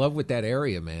fell in love with that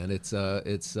area, man. It's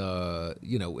it's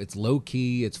low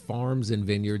key. It's farms and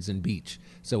vineyards and beach.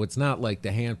 So it's not like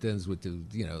the Hamptons with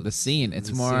The scene. It's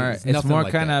the more. scene. It's nothing more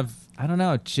like kind that. of. I don't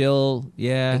know. Chill.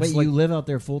 Yeah. Wait, you live out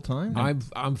there full time? I'm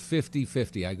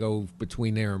 50-50. I go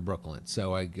between there and Brooklyn.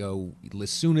 So I go as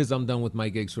soon as I'm done with my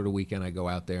gigs for the weekend. I go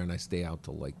out there and I stay out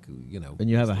till And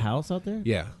you have a house out there?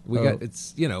 Yeah, we Oh. got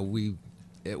it's we.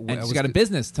 And she's got a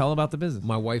business. Tell about the business.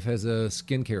 My wife has a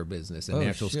skincare business, a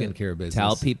natural shit. skincare business.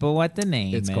 Tell people what the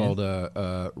name It's is. called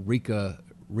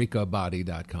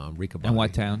RikaBody.com. Rika Body. And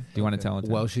what town? Do you want to tell it?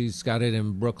 Well, she's got it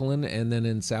in Brooklyn and then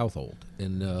in Southold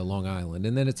in Long Island,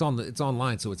 and then it's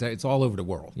online, so it's all over the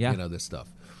world. Yeah. This stuff,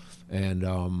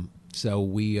 and so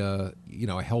we I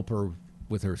help her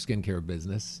with her skincare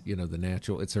business. The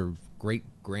natural. It's her great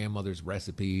grandmother's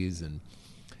recipes and.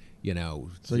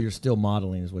 So you're still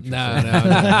modeling, is what you're No, saying? no.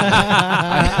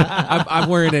 I'm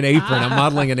wearing an apron. I'm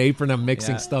modeling an apron. I'm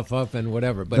mixing stuff up and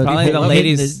whatever. But Probably people the love it.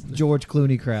 ladies- The George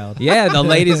Clooney crowd. Yeah, the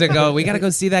ladies that go, we got to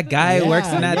go see that guy who Yeah, works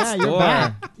in that yeah, store. you're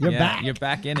back. You're Yeah, back. You're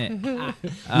back in it. You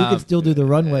can still do the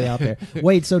runway out there.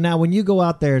 Wait, so now when you go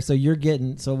out there, so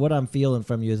what I'm feeling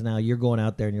from you is now you're going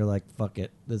out there and you're like, fuck it,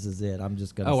 this is it. I'm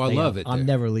just gonna. Oh, I stay love out. it I'm there.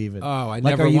 never leaving. Oh, I like,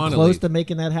 never are you wanna close leave. to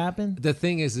making that happen? The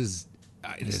thing is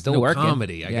there's still no working.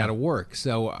 comedy. I Yeah. got to work,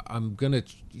 so I'm gonna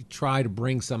try to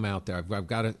bring some out there. I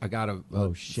got a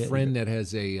Oh, shit. friend that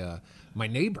has my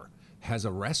neighbor has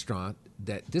a restaurant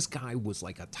that this guy was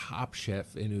like a top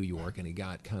chef in New York, and he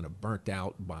got kind of burnt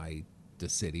out by the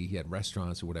city. He had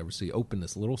restaurants or whatever, so he opened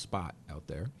this little spot out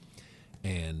there,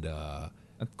 and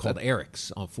called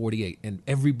Eric's on 48, and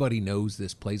everybody knows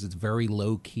this place. It's very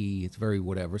low key. It's very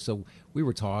whatever. So we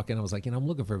were talking. I was like, I'm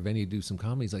looking for a venue to do some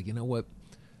comedy. He's like, you know what?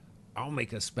 I'll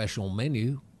make a special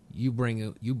menu. You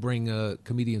bring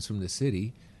comedians from the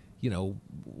city. It'll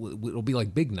be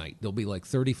like big night. There'll be like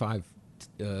 35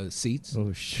 seats.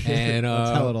 Oh shit! And That's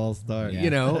how it all started.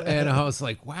 and I was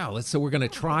like, wow. So we're gonna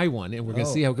try one, and we're gonna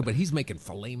Oh. see how good. But he's making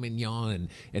filet mignon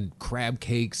and crab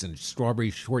cakes and strawberry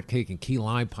shortcake and key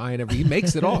lime pie and everything. He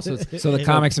makes it all. So it's, So the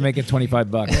comics are making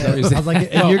 $25. I was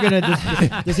like, and you're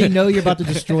gonna. Does he know you're about to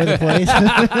destroy the place?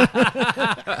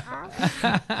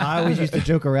 I always used to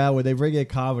joke around when they bring in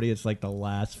comedy. It's like the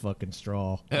last fucking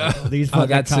straw. These fucking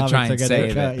that's to comics try and are gonna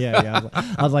save try, it. Yeah.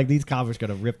 I was like, these comics are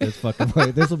gonna rip this fucking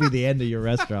place. This will be the end of your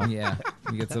restaurant. Yeah,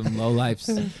 you get some low lifes.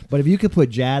 But if you could put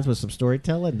jazz with some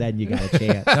storytelling, then you got a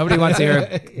chance. Nobody wants to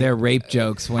hear their rape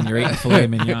jokes when you're eating filet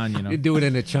mignon. you do it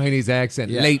in a Chinese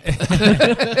accent. Yeah. Late.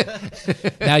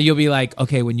 Now you'll be like,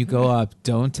 okay, when you go up,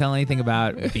 don't tell anything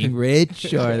about being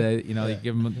rich or that. You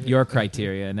give them your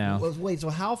criteria now. Well, wait, so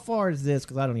how far is this?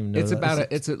 Because I don't even know. It's that. about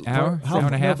Is it's a Hour? how, hour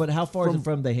and a no, half? but how far is it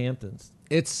from the Hamptons?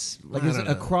 It's Like, I is don't it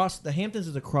know. across the Hamptons?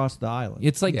 Is across the island?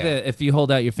 It's like Yeah. if you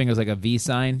hold out your fingers like a V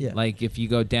sign. Yeah. Like if you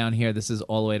go down here, this is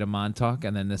all the way to Montauk,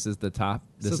 and then this is the top.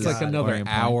 So This it's is like another Orient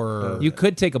Point. hour. You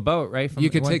could take a boat, right? From You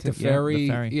could one take to- the ferry.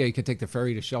 Yeah, Yeah, you could take the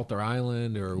ferry to Shelter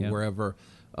Island or Yeah. wherever.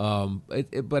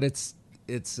 But it's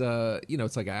it's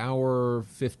like an hour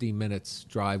 50 minutes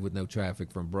drive with no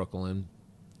traffic from Brooklyn.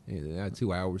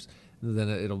 2 hours. And then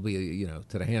it'll be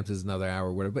to the Hamptons another hour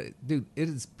or whatever. But dude, it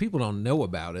is people don't know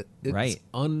about it. It's Right.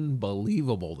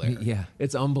 unbelievable there. Yeah.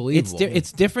 it's unbelievable.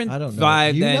 It's different I don't know.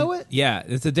 vibe. You than, know it? Yeah,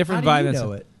 it's a different How do vibe. you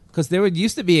know it? Because there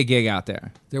used to be a gig out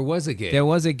there. There was a gig. There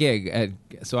was a gig,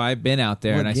 so I've been out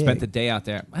there What and I gig? spent the day out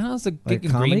there. I don't know, it's a Like gig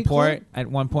in comedy Greenport club? at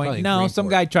one point. Probably in No, some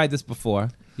Greenport. guy tried this before,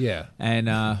 Yeah. and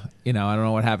I don't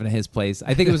know what happened to his place.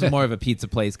 I think it was more of a pizza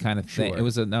place kind of thing. Sure. It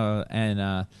was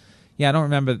I don't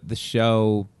remember the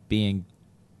show being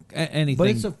anything But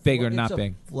it's a big or it's not a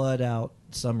big. flood out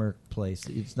summer place.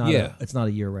 It's not. Yeah. It's not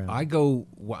a year round. I go.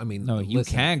 I mean, No, you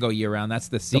listen, can go year round. That's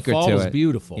the The secret fall to is it.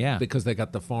 beautiful, Yeah. because they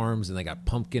got the farms and they got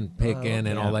pumpkin picking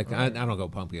and all that. I don't go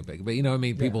pumpkin picking, but you know what I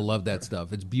mean. People love that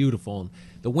stuff. It's beautiful. And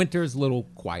the winter is a little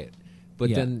quiet, but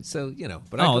Yeah. then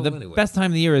But I Oh, go the anyway. best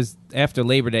time of the year is after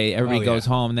Labor Day. Everybody Oh, goes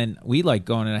yeah. home, and then we like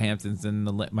going to the Hamptons. And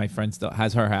my friend still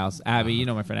has her house, Abby. You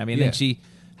know my friend Abby, and Yeah. then she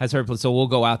has her place. So we'll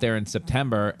go out there in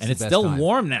September, and the it's best still time.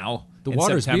 warm now. The in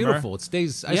water's September. beautiful. It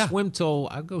stays. I Yeah. swim till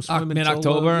I go swimming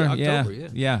Mid-October. October.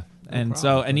 Yeah. And problem.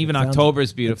 so, and even It sounds- October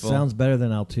is It beautiful. sounds better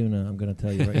than Altoona. I'm going to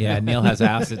tell you right Yeah, now. Neil has a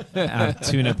house at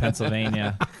Altoona,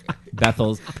 Pennsylvania.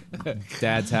 Bethel's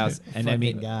dad's house, and I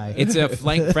mean, Fucking guy. it's a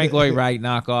Frank Lloyd Wright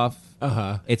knockoff.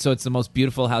 Uh-huh. It's the most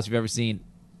beautiful house you've ever seen.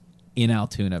 in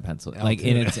Altoona, Pennsylvania. Like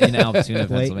it's in Altoona, Lake,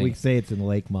 Pennsylvania. we say it's in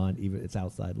Lakemont, even it's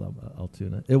outside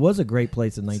Altoona. It was a great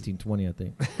place in 1920, I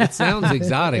think. It sounds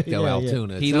exotic though, Yeah, yeah.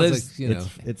 Altoona. It He sounds lives- like, you know.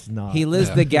 It's not. He lives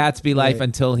the Gatsby life Right.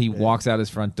 until he walks out his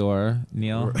front door,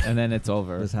 Neil, and then it's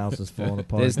over. This house is falling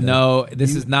apart. There's no.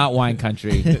 This is not wine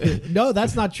country. No,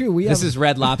 that's not true. This is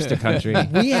Red Lobster country.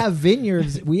 we have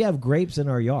vineyards. We have grapes in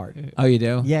our yard. Oh, you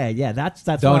do? Yeah. That's.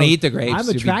 Don't why eat the grapes, I'm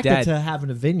you'll be attracted dead. to having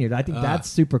a vineyard. I think that's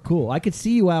super cool. I could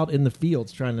see you out in the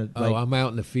fields trying to I'm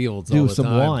out in the fields all do the some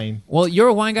time. wine. Well, you're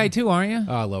a wine guy too, aren't you?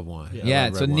 Oh, I love wine. I Yeah.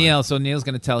 love So red wine. Neil's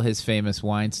going to tell his famous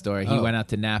wine story. He Oh. went out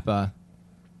to Napa,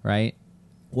 right?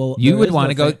 Well, You there would is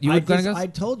wanna go- thing. you would gonna go? I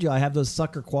told you I have those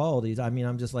sucker qualities. I mean,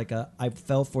 I'm just like I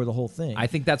fell for the whole thing. I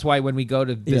think that's why when we go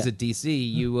to visit DC,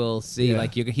 you will see Yeah.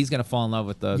 like he's going to fall in love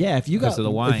with the Yeah, if you because got of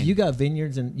the wine. if you got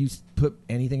vineyards and you put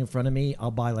anything in front of me, I'll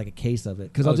buy like a case of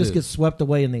it because Oh, I'll just dude. get swept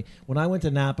away in the. When I went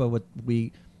to Napa,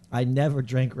 I never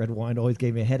drank red wine; it always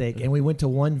gave me a headache. And we went to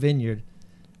one vineyard,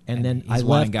 and then he's I a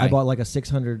wine left. guy. I bought like a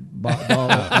 $600.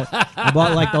 I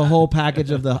bought like the whole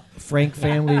package of the Frank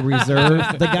Family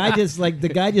Reserve. The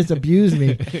guy just abused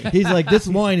me. He's like, "This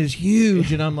wine is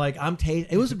huge," and I'm like,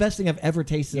 It was the best thing I've ever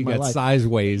tasted You in my got life.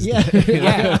 sideways. Yeah.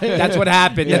 yeah, that's what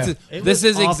happened. Yeah. This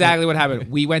is awful. exactly what happened.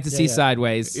 We went to see yeah.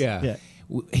 Sideways. Yeah. Yeah.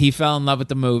 He fell in love with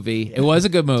the movie. It was a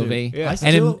good movie, yeah. I and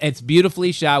still- it's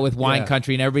beautifully shot with wine Yeah.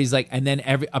 country, and everybody's like, and then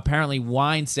apparently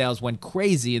wine sales went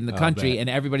crazy in the country, bet. and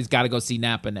everybody's got to go see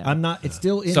Napa now. I'm not. It's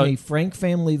still in So- the Frank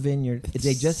Family Vineyard.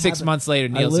 They just 6 have it. months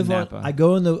later, I Neil's in live on- Napa.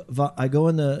 I go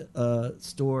in the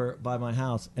store by my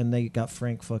house, and they got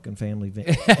Frank fucking Family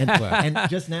Vineyard. And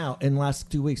just now, in the last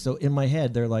 2 weeks, so in my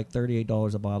head, they're like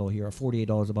 $38 a bottle here, or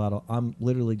 $48 a bottle. I'm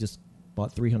literally just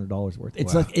bought $300 worth.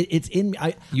 It's Wow. like it's in.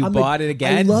 You I'm bought like, it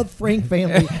again? I love Frank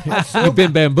Family. I'm so You've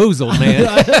been bamboozled, man.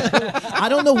 I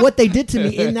don't know what they did to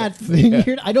me in that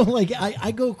vineyard. I don't like.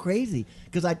 I go crazy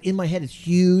because in my head it's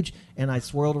huge, and I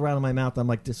swirled around in my mouth. I'm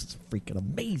like, this is freaking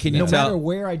amazing. Can you no tell- matter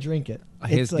where I drink it,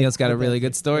 His, it's like Neil's got a the really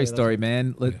best good thing. story, Yeah,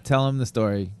 man. Tell him the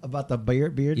story. about the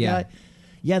beard Yeah. guy.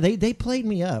 Yeah, they played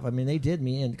me up. I mean, they did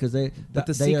me in because they. But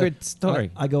the they, secret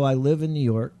story. I go. I live in New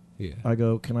York. Yeah. I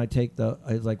go. Can I take the?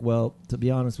 I was like, well, to be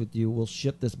honest with you, we'll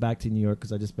ship this back to New York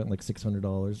because I just spent like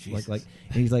 $600. Like,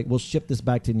 and he's like, we'll ship this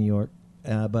back to New York,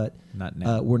 but Not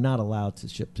now. we're not allowed to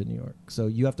ship to New York. So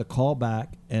you have to call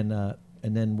back and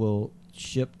then we'll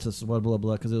ship to blah blah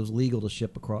blah because it was legal to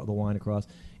ship across the wine across.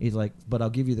 He's like, but I'll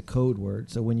give you the code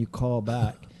word. So when you call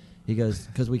back, he goes,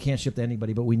 because we can't ship to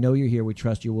anybody, but we know you're here. We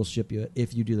trust you. We'll ship you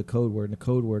if you do the code word. And the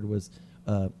code word was,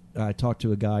 I talked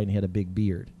to a guy and he had a big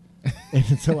beard.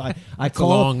 And so I call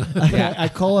long- I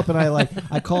call up and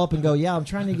I call up and go, yeah, I'm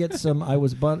trying to get some. I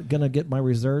was gonna get my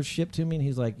reserves shipped to me, and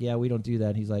he's like, yeah, we don't do that.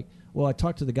 And he's like, well, I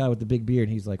talked to the guy with the big beard,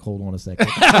 and he's like, hold on a second.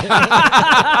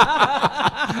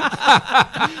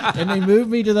 And they moved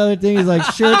me to the other thing. He's like,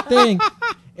 sure thing.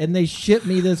 And they shipped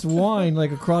me this wine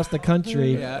like across the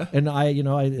country, and I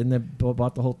then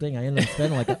bought the whole thing. I ended up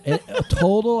spending like a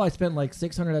total. I spent like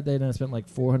 $600 that day, and I spent like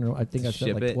 $400. I think I spent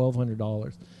Ship like it.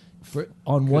 $1,200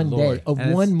 on one Lord. day of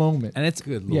And one it's- moment. And it's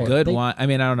Good good Lord. wine. I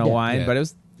mean, I don't know Yeah. wine, Yeah. but it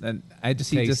was. And I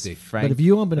just see just Tasty. Frank. But if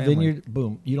you open a family. vineyard,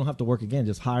 boom, you don't have to work again.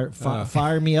 Just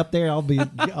fire me up there. I'll be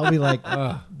like,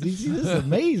 this is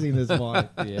amazing. This wine.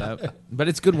 yeah, but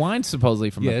it's good wine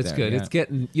supposedly from Yeah, up it's there, good. yeah. It's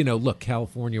getting, look,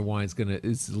 California wine's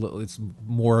it's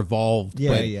more evolved. Yeah,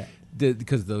 but yeah.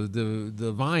 Because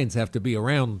the vines have to be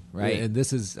around, Right. And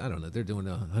this is, I don't know, they're doing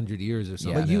 100 years or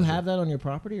something. But you have that on your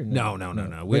property or no? No.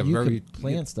 We But have you very could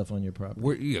plant stuff on your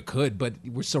property. You could, but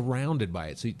we're surrounded by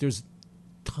it. So there's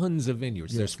tons of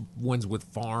vineyards. There's ones with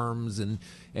farms and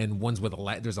ones with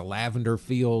there's a lavender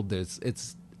field.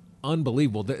 It's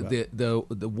unbelievable. The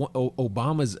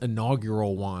Obama's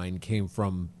inaugural wine came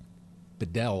from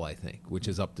Bedell, I think, which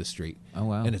is up the street. Oh,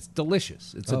 wow. And it's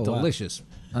delicious. It's Oh, a wow. delicious.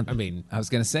 I mean, I was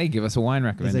gonna say, give us a wine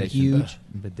recommendation. huge?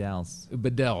 Bedell's.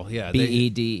 Bedell, yeah.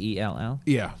 Bedell.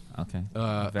 Yeah. Okay.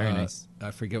 Very nice.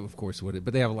 I forget, of course,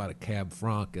 but they have a lot of Cab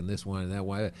Franc and this one and that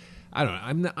one. I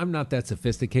don't know. I'm not that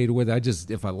sophisticated with it. I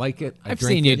just, if I like it, I I've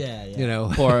drink seen you it. Yeah, yeah. You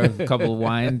know, Pour a couple of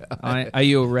wine on it. Are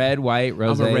you a red, white,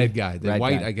 rosé? I'm a red guy. The Red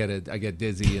white, guy. I get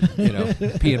dizzy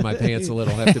and pee in my pants a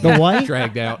little. Have to The be white?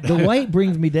 dragged out. The white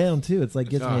brings me down too. It's like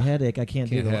gives me a Ah, headache. I can't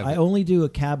do can't that. have I it. only do a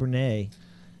Cabernet,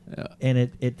 and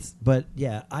it's. But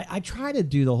yeah, I try to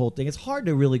do the whole thing. It's hard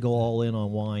to really go all in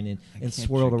on wine and can't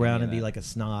swirl drink around any and of be that. like a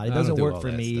snot. It I don't doesn't do work all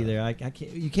for that me stuff. either. I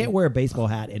can't. You can't wear a baseball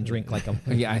hat and drink like a.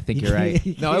 Yeah, I think you're right.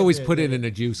 No, I always put it in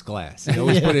a juice glass. I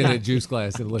always put it in a juice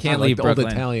glass and look Can't like leave the old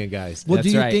Brooklyn. Italian guys. Well, That's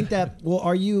do you right. think that? Well,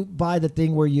 are you by the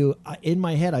thing where you? In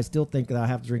my head, I still think that I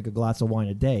have to drink a glass of wine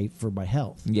a day for my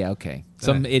health. Yeah. Okay.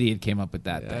 Some idiot came up with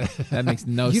that. That makes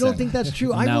no sense. You don't think that's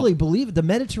true? I No. really believe it. The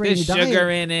Mediterranean There's sugar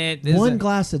diet, in it. There's one a-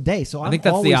 glass a day. So I'm think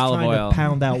that's always the olive trying oil. to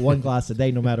pound out one glass a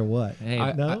day, no matter what. Hey,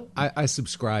 No? I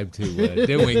subscribe to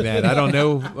doing that. I don't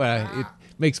know. It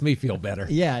makes me feel better.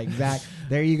 Yeah, exactly.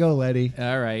 There you go, Letty.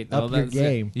 all right. Up your that's it.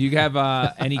 game. You have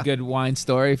any good wine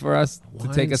story for us to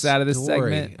take us out of this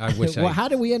Story. segment? I wish Well, I. how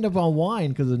did we end up on wine?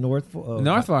 Because of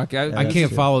Norfolk. I that's can't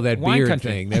true. follow that Wine beard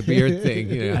country. thing. That beard thing.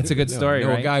 You know. That's a good story, know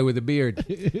right? a guy with a beard.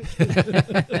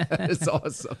 It's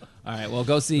awesome. All right. Well,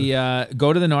 go see.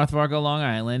 Go to the North Fargo, Long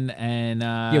Island, and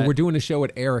Yeah, we're doing a show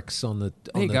at Eric's on the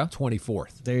you go.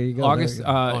 24th. There you go. August,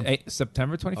 There you go.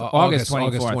 September 24th? August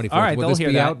August 24th. 24th. All right, Will they'll this hear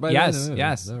be that. out by yes, then?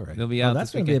 yes. All right. They'll be Oh, out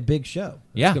that's this going to be a weekend. big show.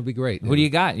 Yeah. It's gonna be great. Who do you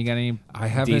got? You got any I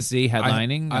have DC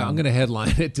headlining? I'm going to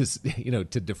headline it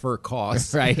to defer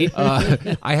costs. Right.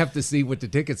 I have to see what the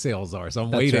ticket sales are, so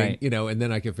I'm That's waiting. right. And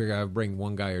then I can figure out I'll bring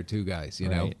one guy or two guys.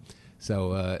 Right.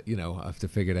 So I have to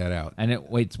figure that out. And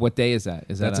wait, what day is that?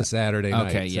 Is that That's a Saturday night.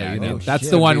 Okay, so, yeah, you know, that's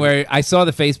shit. the one where I saw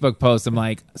the Facebook post. I'm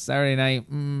like, Saturday night,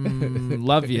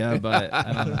 love you, but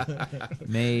I don't know,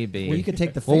 maybe. Well, you could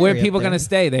take the Well, where ferry are people up there. going to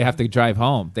stay? They have to drive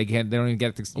home. They can't. They don't even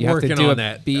get to. You have Working to do on a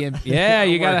that. Yeah,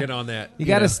 you I'm got working on that. You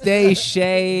got to stay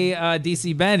Shea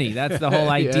DC Benny. That's the whole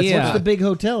Yeah, that's idea. What's the big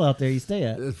hotel out there you stay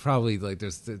at? It's probably like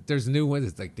there's new ones.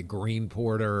 It's like the Green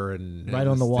Porter and Right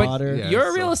on the it's- water. yeah, You're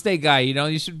a so real estate guy.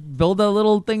 You should build a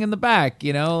little thing in the back.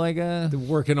 Like a. they're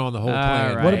working on the whole All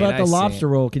plan. right. What about I the see lobster it.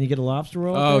 roll? Can you get a lobster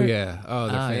roll? up Oh there? yeah. Oh,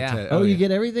 they're Oh, yeah. fantastic. Oh, you yeah.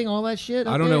 get everything, all that shit?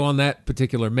 I up don't there? know on that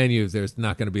particular menu. There's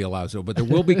not going to be a lobster, but there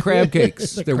will be crab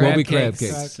cakes. There will be crab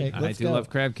cakes. Okay, I let's do go. love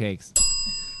crab cakes.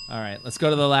 All right, let's go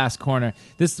to the last corner.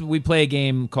 We play a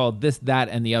game called This, That,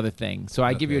 and the Other Thing. So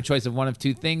I give you a choice of one of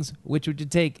two things. Which would you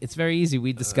take? It's very easy.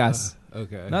 We discuss.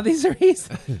 Okay. No, these are easy.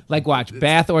 Like, watch,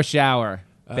 bath or shower.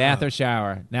 Bath or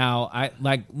shower. Now,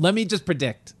 let me just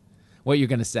predict what you're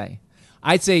going to say.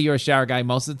 I'd say you're a shower guy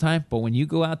most of the time, but when you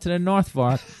go out to the North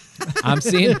Fork, I'm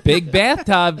seeing big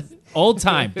bathtub. Old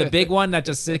time, the big one that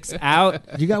just sticks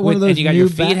out. You got one of those and you got new your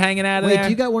feet hanging out of Wait, there.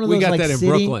 you got one of We those got like that in sitting-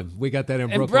 Brooklyn. We got that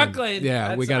in In Brooklyn. Brooklyn?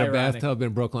 Yeah, we That's got a ironic. bathtub in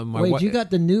Brooklyn. Wait, you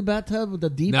got the new bathtub with the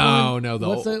deep No, one? no, the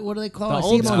What's old- what do they call the it? I see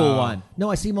old them on- school one. No,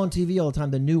 I see them on TV all the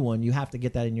time. The new one, you have to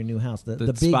get that in your new house. The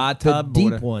big spa tub the or deep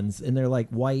whatever. ones, and they're like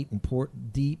white and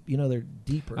deep. They're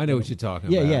deeper. I know what you're talking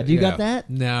Yeah, about. yeah. Do you got that?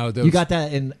 No, those, You got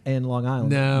that in Long Island?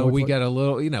 No, we Norfolk? got a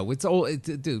little. It's old,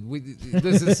 dude.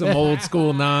 This is some old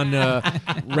school,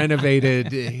 non-renovated.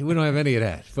 We don't have any of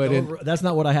that. But That's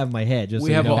not what I have in my head. Just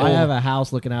We so have you know. a I whole- have a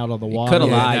house looking out on the water. coulda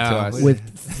Yeah, lied no. to us.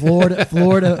 with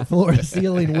Florida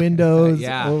ceiling windows.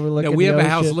 Yeah. overlooking no, we the have a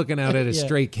house ocean. looking out at a Yeah.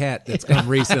 stray cat that's come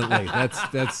recently.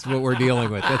 That's what we're dealing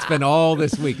with. That's been all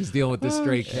this week is dealing with this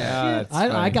stray cat. Yeah, that's I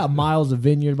funny. got miles of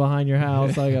vineyard behind your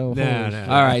house. I go, No, holy no. shit.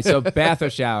 All right, so bath or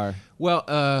shower? Well,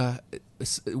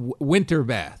 winter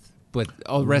bath, but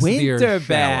all the rest of the year Winter shower.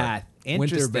 bath. Winter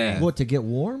Interesting. bath. What, to get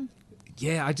warm?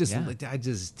 Yeah, I just,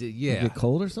 You yeah. get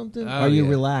cold or something? Oh, Are you yeah.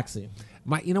 relaxing?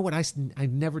 You know what? I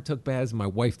never took baths. My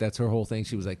wife, that's her whole thing.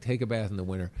 She was like, take a bath in the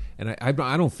winter, and I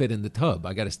don't fit in the tub.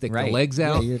 I got to stick Right. the legs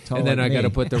Yeah, out, you're tall and then like I got to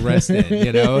me. put the rest in.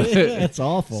 You know, That's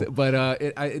awful. But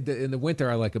in the winter,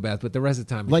 I like a bath, but the rest of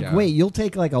the time, I Like, shower. wait, you'll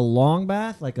take like a long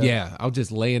bath? Like a, Yeah, I'll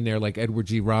just lay in there like Edward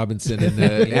G. Robinson in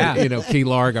the Yeah. Key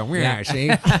Largo. Yeah, see?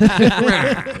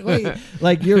 Wait,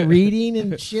 like you're reading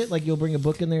and shit? Like you'll bring a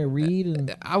book in there and read?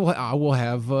 And I will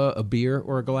have a beer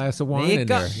or a glass of wine There you in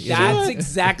go. there. you know? That's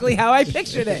exactly how I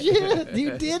pictured it. shit,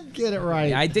 you did get it right.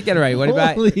 Yeah, I did get it right. What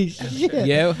about Holy shit.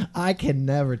 you? I can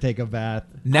never take a bath.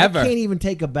 Never. I can't even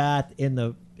take a bath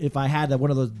if I had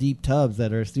one of those deep tubs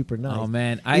that are super nice. Oh,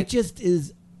 man. It just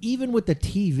is, even with the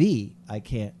TV, I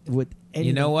can't. With anything,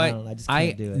 You know what? I don't know, I just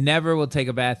can't do it. never will take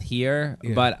a bath here,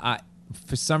 Yeah. but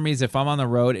for some reason, if I'm on the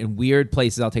road in weird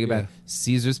places, I'll take a bath.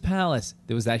 Caesar's Palace.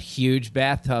 There was that huge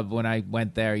bathtub when I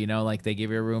went there. Like they give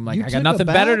you a room. Like You I took got a nothing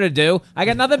bath? better to do. I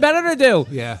got nothing better to do.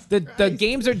 Yeah. The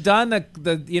games are done.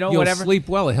 The You'll whatever. sleep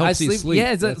well. It helps I you sleep.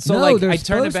 Yeah. That's- So No, like they're I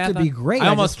turned the supposed bath to be on. great. I I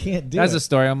almost just can't do That's it. a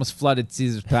story. I almost flooded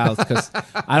Caesar's Palace because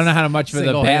I don't know how much for the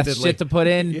bath Single-handedly. shit to put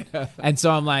in, and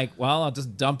so I'm like, well, I'll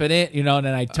just dump it in, and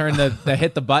then I turn the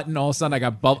hit the button. All of a sudden, I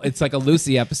got bubble. It's like a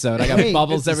Lucy episode. I got Wait,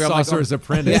 bubbles It's the everywhere. I'm like, Sorcerer's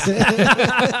Apprentice.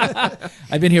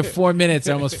 I've been here 4 minutes.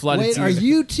 I almost flooded Wait, Caesar. are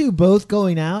you two both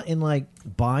going out in like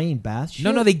buying bath shit?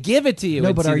 No, they give it to you. No,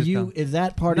 in but are Caesar's you? Palace. Is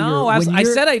that part No, of your? I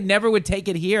said I never would take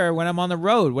it here when I'm on the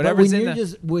road. But Whatever's when in you're the.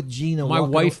 just with Gina, My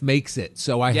walking wife makes it,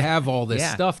 so I Yeah. have all this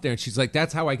Yeah. stuff there, and she's like,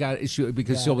 "That's how I got it,"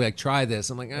 because she'll be like, "Try this."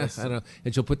 I'm like, I don't know,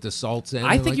 and she'll put the salts in.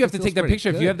 I and think like, you have it to feels take that pretty picture.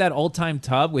 If good. you have that old time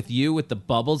tub with you with the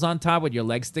bubbles on top with your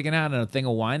legs sticking out and a thing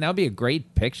of wine, that would be a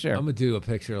great picture. I'm gonna do a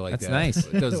picture like That's that. nice.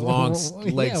 With those long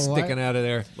Yeah, legs why- sticking out of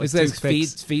there. Like With his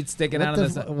toothpicks. feet sticking What out the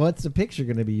of the. what's the picture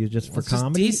going to be used just for It's just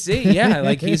comedy? DC, yeah,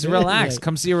 like he's relaxed. Yeah.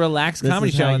 Come see a relaxed This comedy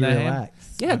is show how in you the relax.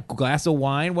 Yeah, glass of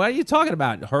wine. What are you talking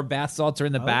about? Her bath salts are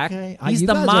in the back. Okay. He's You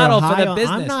the guys are model for high the on-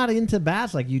 business. I'm not into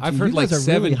baths like you two. I've heard You like guys are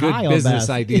 7 really good high on business baths.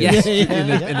 ideas Yeah. in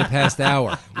the past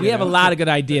hour. We have a lot of good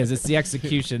ideas. It's the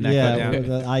execution that go Yeah, down.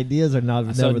 well, the ideas are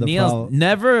not So never the Neil's problem.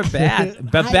 never a bath,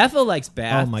 but I- Bethel likes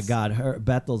baths. Oh my God,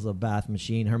 Bethel's a bath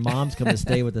machine. Her mom's coming to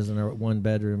stay with us in her one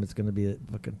bedroom. It's going to be a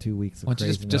fucking 2 weeks of Why don't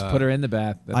you craziness. just put her in the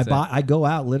bath? That's it. I go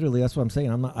out literally. That's what I'm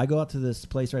saying. I go out to this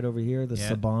place right over here, the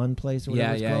Yeah. Saban place or Yeah,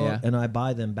 whatever it's yeah, called, yeah. and I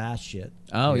buy them bath shit.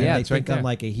 Oh, And yeah, they it's right think I'm there.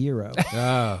 like a hero,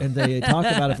 Oh. and they talk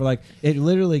about it for like it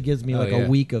literally gives me Oh, like yeah. a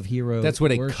week of hero. That's where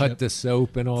they worship. cut the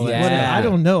soap and all Yeah. that. Well, I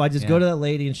don't know. I just Yeah. go to that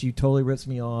lady and she totally rips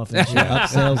me off and she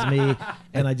upsells me,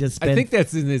 and I just spend. I think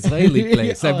that's an Israeli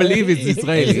place. I believe it's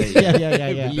Israeli.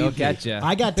 yeah. They'll get you.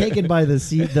 I got taken by the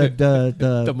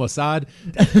The Mossad.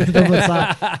 the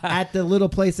Mossad. At the little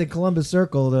place in Columbus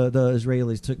Circle. The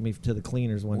Israelis took me to the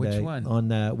cleaners one Which day. one? On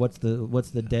what's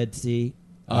the Dead Sea?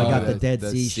 I got the Dead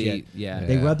Sea shit. Yeah.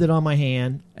 They rubbed it on my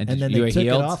hand, And and, did then you they took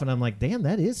healed? it off, and I'm like, "Damn,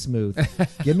 that is smooth.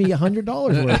 Give me $100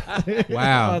 worth."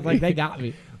 Wow. I was like, "They got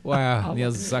me." Wow.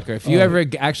 Neil's a sucker. If you ever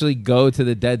actually go to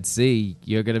the Dead Sea,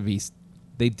 you're gonna be.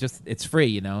 It's free,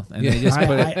 you know, and they just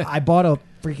put it. I bought a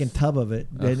freaking tub of it,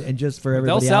 and just for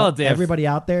everybody, sell it there. everybody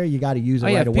out there, you got to use it Oh,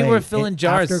 yeah, right away. people are filling And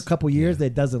jars. After a couple years,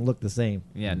 it doesn't look the same.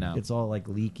 Yeah, no. It's all like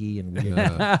leaky and weird.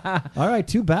 All right,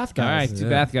 2 bath guys. All right, two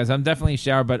bath guys. I'm definitely a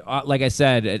shower, but like I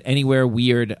said, at anywhere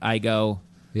weird I go.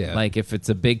 Yeah. Like if it's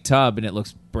a big tub and it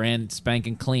looks brand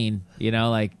spanking clean, you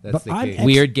know, like That's the key.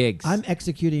 weird gigs. I'm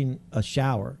executing a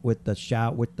shower with the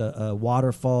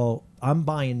waterfall. I'm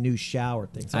buying new shower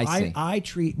things. So I see. I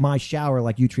treat my shower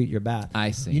like you treat your bath.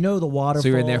 I see. You know the waterfall. So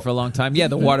you were in there for a long time. Yeah,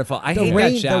 the waterfall. I the hate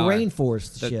rain, that shower. The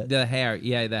rainforest The- shit. the hair,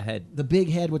 yeah, the head. The big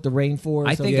head with the rainforest.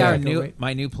 I think Yeah.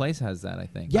 my new place has that. I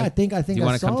think. Yeah, I think Do you I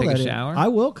wanna saw come take a that. shower? I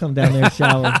will come down there and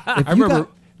shower. If I you remember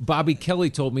got- Bobby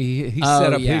Kelly told me he Oh,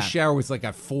 set up yeah. his shower with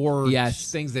like 4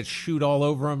 Yes. things that shoot all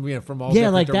over him, from all yeah,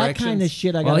 different like directions. that kind of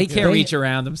shit. Well, he can't reach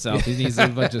around himself. He needs a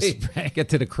bunch of spray. Get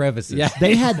to the crevices. Yeah.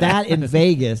 They had that in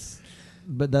Vegas,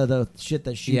 but the shit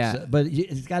that shoots. Yeah. But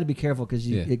it's got to be careful because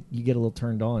Yeah. you get a little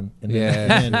turned on, and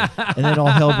Yeah. and then all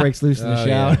hell breaks loose in the Oh,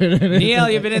 shower. Neil,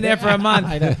 you've been in there for a month.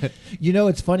 I know. You know,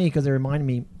 it's funny because it reminded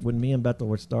me when me and Bethel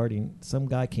were starting. Some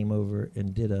guy came over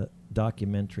and did a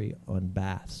documentary on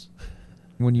baths.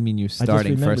 What do you mean you're I just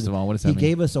starting? remembered First of all, what does that he mean?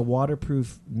 gave us a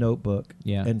waterproof notebook.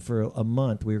 Yeah. And for a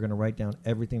month, we were going to write down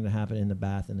everything that happened in the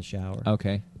bath and the shower.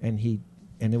 Okay. And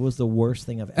it was the worst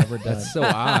thing I've ever done. That's so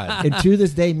odd. And to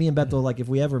this day, me and Bethel, like, if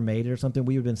we ever made it or something,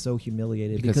 we would have been so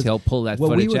humiliated Because he'll pull that we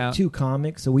footage were out. 2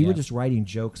 comics, so we were Yeah. just writing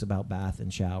jokes about bath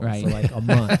and shower Right. for like a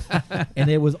month, and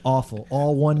it was awful.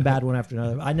 All one bad one after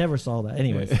another. I never saw that.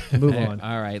 Anyways, move on.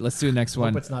 All right, let's do the next Hope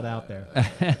one. it's not out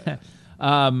there.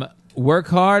 Work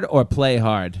hard or play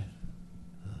hard?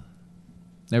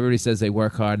 Everybody says they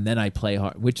work hard and then I play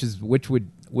hard. Which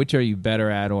are you better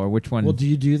at, or which one? Well, do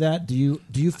you do that? Do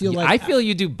you feel like I feel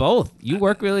you do both. You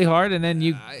work really hard and then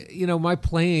you. My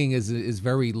playing is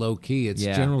very low key. It's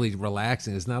Yeah. generally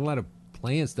relaxing. There's not a lot of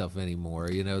playing stuff anymore.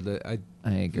 I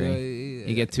agree. Yeah,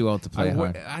 You get too old to play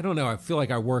hard. I don't know. I feel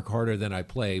like I work harder than I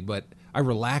play, but I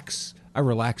relax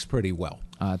pretty well.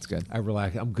 Oh, that's good. I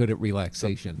relax. I'm good at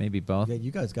relaxation. Maybe both. Yeah, you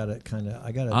guys got to kind of.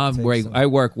 I got to. I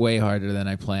work way harder than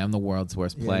I play. I'm the world's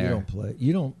worst player. You don't play.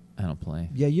 You don't. I don't play.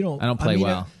 Yeah, you don't. I don't play mean,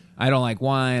 well. I don't like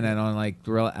wine. I don't like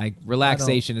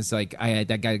relaxation. Is like I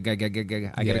gotta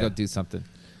go do something.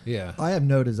 Yeah. I have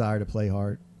no desire to play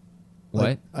hard.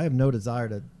 What? I have no desire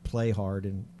to play hard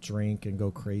and drink and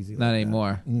go crazy. Not like that.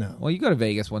 anymore. No. Well, you go to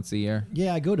Vegas once a year.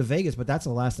 Yeah, I go to Vegas, but that's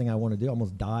the last thing I want to do. I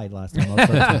almost died last time.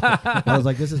 I was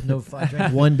like, this is no fun. I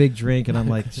drank one big drink, and I'm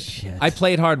like, shit. I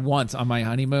played hard once on my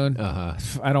honeymoon. I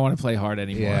don't want to play hard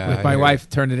anymore. Yeah, My I wife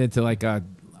turned it into like a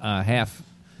half.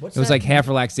 What's It was that? like half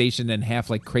relaxation and half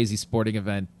like crazy sporting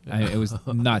event. It was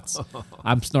nuts.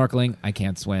 I'm snorkeling. I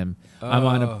can't swim.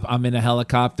 I'm in a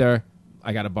helicopter.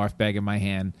 I got a barf bag in my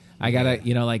hand. I gotta,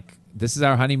 this is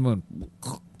our honeymoon.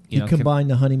 You combine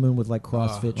the honeymoon with like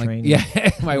CrossFit training. Yeah,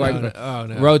 my wife.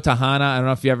 no. Road to Hana. I don't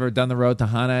know if you ever done the Road to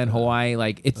Hana in Hawaii.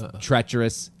 Like it's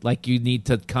treacherous. Like you need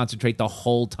to concentrate the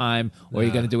whole time, or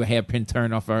you're going to do a hairpin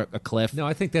turn off a cliff. No,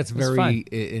 I think that's fun. very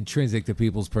intrinsic to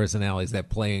people's personalities. That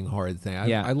playing hard thing.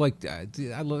 I like. I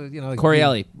love. Like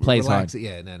Corielli plays hard.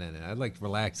 Yeah, no. I like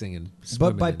relaxing and.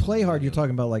 But by swimming play and, hard, you're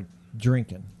talking about like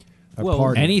drinking. Or Well,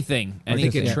 partying. Anything. I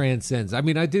think it Yeah. transcends. I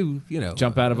mean, I do.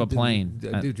 Jump out of a plane.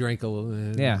 I do drink a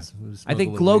little. Yeah, smoke I a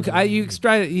think little low. weed. You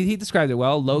described it. He described it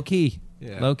well. Low key.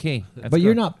 Yeah. Low key. That's But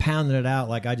you're good. not pounding it out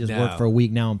like I just worked No. for a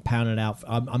week. Now I'm pounding it out.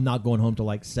 I'm not going home till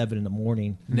like 7 in the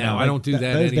morning. No, I Like, don't do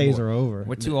that Those days anymore. are over.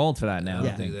 We're too old for that now.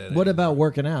 Yeah. do that What anymore. about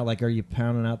working out? Like, are you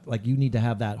pounding out? Like, you need to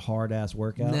have that hard ass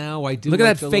workout. Now I do. Look at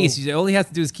like that a face. little- All he has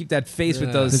to do is keep that face with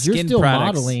Yeah. those because skin you're still products.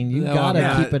 modeling. You No, gotta I'm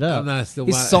not- keep it up. I'm not still.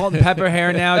 He's salt and pepper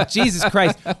hair now. Jesus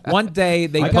Christ! One day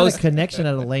they I got post. a connection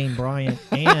at Elaine Bryant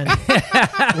and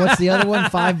what's the other one?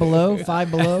 Five Below.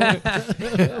 Five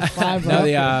No, Up.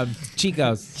 the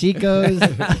Chicos. Chico's.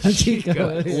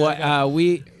 Chico's. What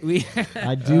we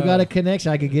I do got a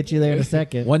connection. I could get you there in a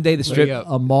second. one day the strip. you go.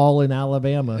 A mall in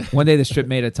Alabama. One day the strip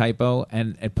made a typo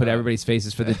and it put everybody's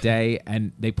faces for the day,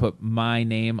 and they put my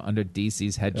name under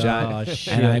DC's headshot. Oh,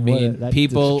 shit. And I What mean, that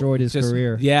people destroyed his just-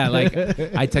 career. Yeah, like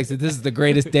I texted, "This is the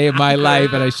greatest day of my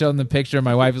life," and I showed them the picture. And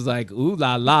my wife was like, "Ooh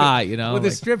la la," you know. With the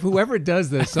like- strip, whoever does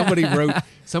this, somebody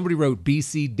wrote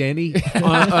BC Denny,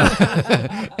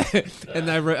 and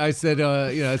I said,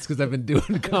 it's because I've been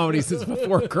doing comedy since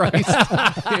before Christ.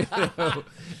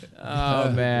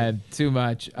 Oh man, too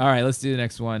much. All right, let's do the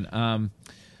next one.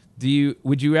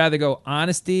 Would you rather go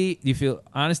honesty? Do you feel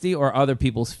honesty or other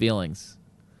people's feelings?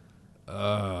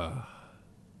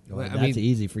 That's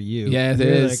easy for you. Yeah, it You're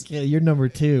is. like, yeah, you're number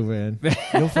 2, man.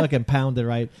 You'll fucking pound it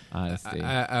right. Honesty.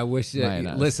 I wish. Right,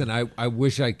 honesty. Listen, I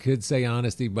wish I could say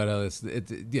honesty, but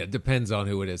it depends on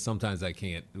who it is. Sometimes I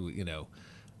can't.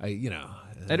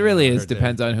 It really is. heard that.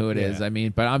 Depends on who it is. Yeah. I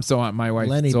mean, but I'm so on my wife.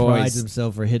 Lenny it's prides always.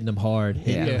 himself for hitting them hard.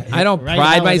 Yeah. I don't right pride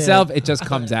how it is. myself. It just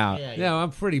comes out. No,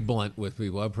 I'm pretty blunt with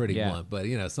people. I'm pretty Yeah. blunt, but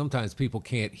sometimes people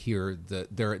can't hear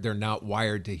they're not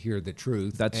wired to hear the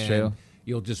truth. That's and true.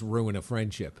 You'll just ruin a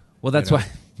friendship. Well, that's why.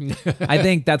 I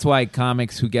think that's why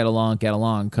comics who get along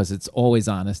because it's always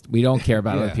honest. We don't care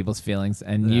about Yeah. other people's feelings,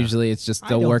 and usually it's just I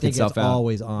they'll don't work think itself it's out.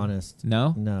 always honest.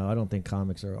 No? No, I don't think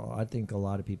comics are. I think a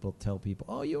lot of people tell people,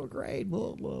 "Oh, you were great."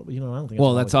 Blah, blah. I don't think.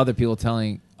 Well, it's that's always, other people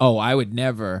telling. Oh, I would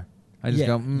never. I just yeah,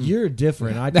 go. you're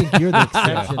different. I think you're the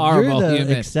exception. Horrible you're the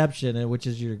human. exception, which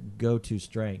is your go-to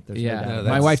strength. There's no Yeah, doubt No, about my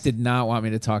that's- wife did not want me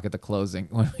to talk at the closing.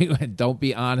 When we went, don't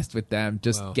be honest with them.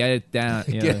 Just Wow. get it down.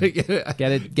 You know, Get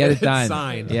it- get it done.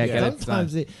 signed. Yeah, Yeah. get it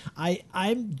Sometimes signed.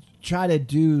 I'm try to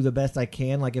do the best I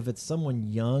can. Like if it's someone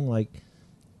young, like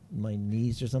my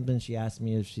niece or something, she asked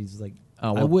me if she's like, Oh,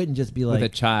 I well, wouldn't just be with like, a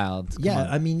child. Come yeah, on.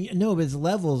 I mean, no, but it's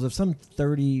levels. If some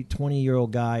 30,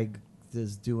 20-year-old guy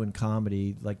is doing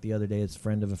comedy, like the other day, his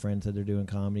friend of a friend said they're doing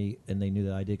comedy, and they knew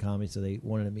that I did comedy, so they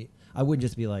wanted to meet. I wouldn't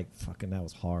just be like, fucking, that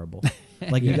was horrible.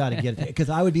 Like, you got to get it. Because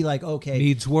I would be like, okay.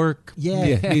 Needs work. Yeah,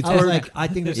 needs I was work. like, I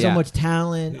think there's Yeah. so much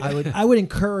talent. I would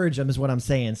encourage them, is what I'm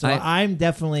saying. So I'm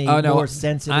definitely Oh no, more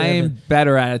sensitive. I'm and-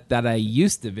 better at it than I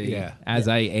used to be. Yeah. As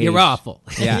I age. You're awful.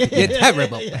 Yeah. You're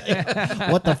terrible.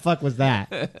 what the fuck was that?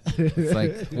 It's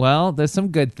like, well, there's some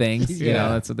good things. You Yeah.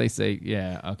 know, that's what they say.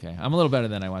 Yeah. Okay. I'm a little better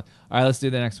than I was. All right, let's do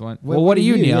the next one. Well, Well, what are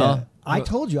you, Neil? Yeah. I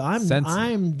told you, I'm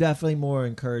Sensitive. definitely more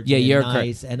encouraging. Yeah, and you're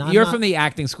nice, and I'm you're not- from the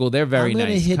acting school. They're very I'm gonna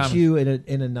nice. hit Come- you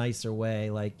in a nicer way.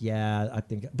 Like, yeah, I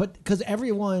think, but because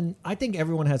I think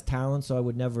everyone has talent, so I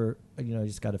would never,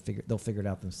 just got to they'll figure it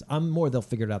out themselves. I'm more, they'll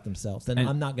figure it out themselves. And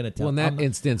I'm not going to tell. Well, in that I'm not-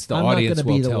 instance, the I'm not audience gonna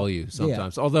be will the tell one- you Yeah.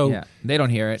 sometimes. Although Yeah, they don't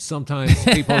hear it. sometimes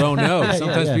people don't know. Yeah,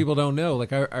 Sometimes yeah. people don't know.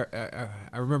 Like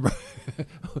I remember,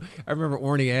 I remember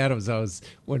Orny Adams.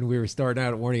 When we were starting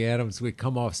out at Orny Adams, we'd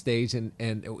come off stage and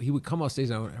he would come off stage.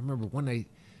 And I remember one night,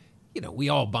 we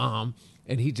all bomb,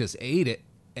 and he just ate it,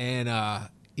 and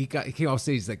he came off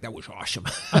stage. He's like, "That was awesome."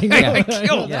 I know.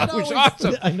 killed. Yeah. That was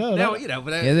awesome. I know. Now, that-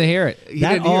 but He doesn't hear it. he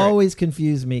that didn't hear it. always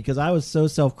confused me because I was so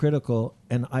self-critical,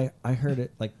 and I heard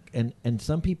it like, and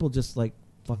some people just like,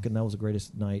 fucking, that was the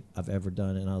greatest night I've ever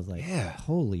done, and I was like, Yeah.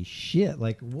 holy shit,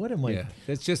 like, what am I? Yeah,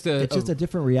 it's just a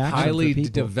different reaction. highly for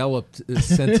people. developed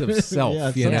sense of self.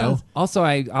 Yeah, you know. sometimes- Also,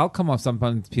 I'll come off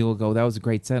sometimes. People go, "That was a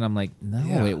great set." I'm like, "No,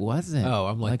 Yeah. it wasn't." Oh,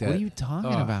 I'm like What that. are you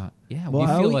talking Oh. about? Yeah. Well, You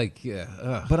I feel always- like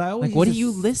ugh. But I always like, what are used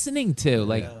you to- listening to?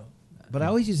 Like, But I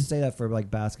always used to say that for like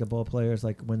basketball players,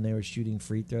 like when they were shooting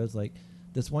free throws, like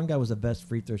This one guy was the best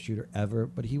free throw shooter ever,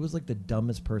 but he was like the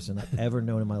dumbest person I've ever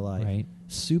known in my life. Right.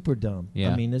 Super dumb.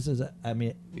 Yeah. I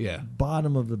mean,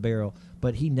 bottom of the barrel.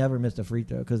 But he never missed a free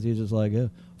throw because he was just like,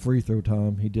 free throw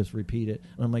time. He just repeat it.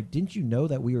 And I'm like, didn't you know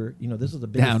that we were, this is a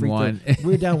big Down free one. throw.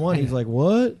 We were down one. He's like,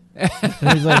 what? And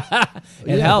he's like,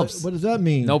 It helps. What does that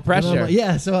mean? No And I'm pressure. like,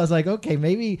 yeah. So I was like, okay,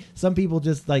 maybe some people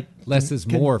just like Less is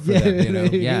more for them, you know?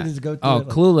 Yeah. Just go through Oh, it.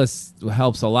 Clueless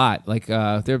helps a lot. Like,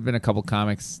 there have been a couple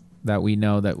comics that we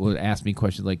know that would ask me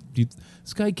questions like,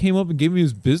 this guy came up and gave me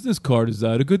his business card. Is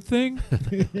that a good thing?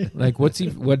 Like, what's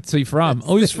he from?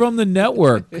 Oh, he's from the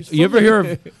network. You ever hear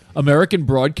of American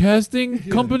Broadcasting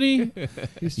Company?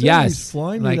 He's Yes. He's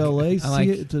flying Like, to L.A.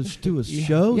 I to a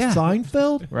show, Yeah.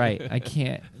 Seinfeld. Right. I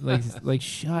can't. Like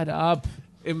shut up.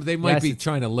 They might Yes, be it's-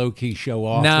 trying to low key show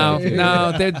off. No, though.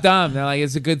 no, they're dumb. They're like,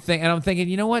 it's a good thing. And I'm thinking,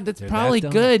 you know what? That's They're probably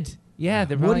that dumb. good. Yeah,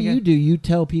 they're What probably do you good. do? You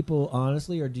tell people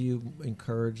honestly, or do you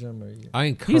encourage them? Or you... I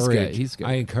encourage. He's good.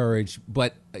 I encourage,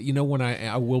 but when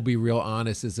I will be real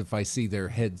honest is if I see their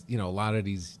heads, a lot of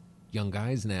these young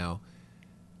guys now,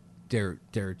 they're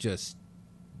just.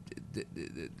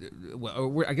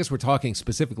 Well, I guess we're talking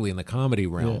specifically in the comedy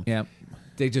realm. Yeah.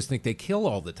 They just think they kill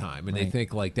all the time, and they Right.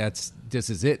 think like this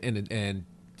is it, and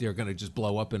they're going to just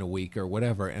blow up in a week or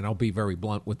whatever. And I'll be very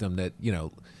blunt with them that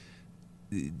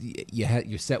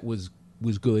your set was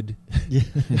good.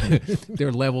 There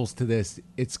are levels to this.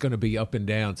 It's going to be up and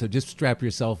down. So just strap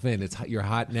yourself in. You're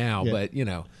hot now, Yeah. but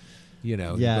Yeah,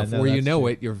 before no, you that's know true.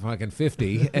 it, you're fucking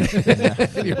 50,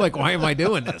 and you're like, why am I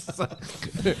doing this?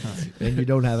 and you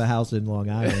don't have a house in Long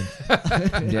Island.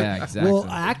 Yeah, exactly. Well,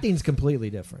 acting's completely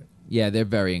different. Yeah, they're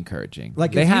very encouraging.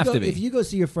 Like they if you have go, to be. If you go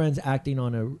see your friends acting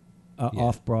on a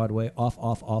off Broadway,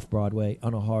 off Broadway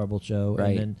on a horrible show,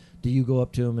 Right. and then do you go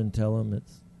up to them and tell them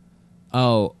it's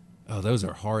Oh, those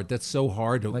are hard. That's so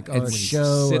hard to Like when a you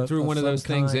show sit of- through of one of some those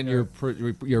things kind, and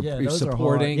or- you're those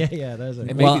supporting. are hard. Yeah, those are. And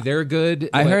hard. maybe Well, they're good.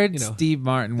 I but, heard Steve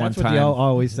Martin one That's what time. they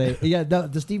always say. Yeah, the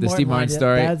Steve The Martin Steve Martin line,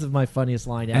 story. That's my funniest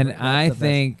line ever. And That's I the best.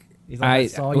 think He's like, I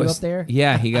saw you up there.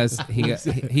 Yeah, he goes.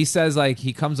 He says like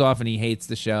he comes off and he hates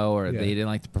the show or Yeah. they didn't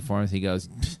like the performance. He goes,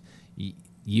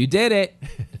 "You did it. I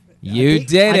You think-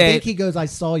 did I it. think he goes, I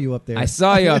saw you up there. I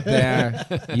saw you up there.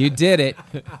 You did it."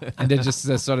 And then just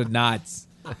sort of nods,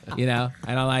 and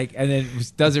I'm like, and then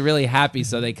does it really happy.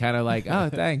 So they kind of like, "Oh,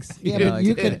 thanks." Yeah, know, but like,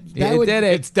 you could- You that would- did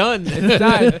it. It's done. It's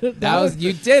done. That was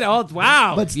you did. Oh,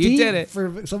 wow. But you Steve, did it.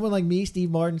 for someone like me,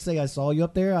 Steve Martin, say I saw you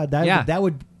up there. Yeah. That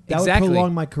would Exactly.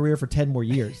 prolong my career for 10 more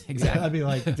years. Exactly. I'd be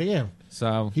like, damn,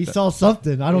 So he saw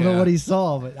something. I don't know Yeah. what he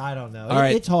saw, but I don't know. All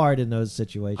right. It's hard in those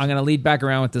situations. I'm going to lead back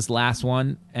around with this last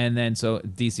one. And then so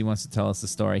DC wants to tell us the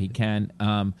story. He can.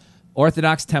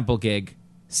 Orthodox Temple gig,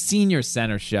 Senior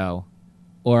Center show,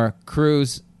 or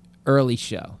Cruise early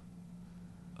show.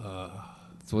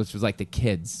 So which was like the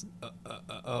kids.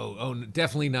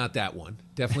 Definitely not that one.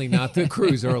 Definitely not the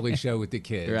Cruise early show with the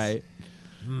kids.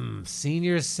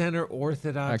 Senior Center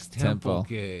Orthodox Temple Temple.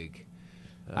 gig.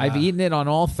 I've eaten it on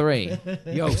all three.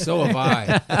 Yo, so have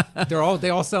I. They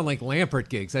all sound like Lampert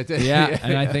gigs. Yeah.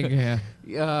 And I think,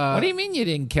 what do you mean you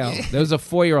didn't count? There was a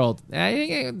 4-year-old.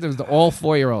 There was all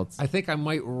 4-year-olds. I think I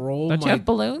might roll Don't you my. have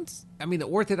balloons? I mean, the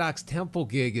Orthodox Temple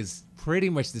gig is pretty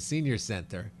much the Senior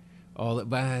Center.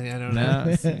 But I don't No, know.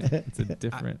 it's a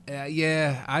different.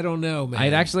 Yeah, I don't know, man.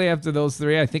 I'd actually, after those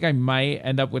three, I think I might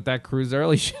end up with that Cruise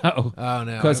early show. Oh,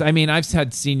 no. Because, I mean, I've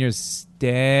had seniors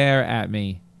stare at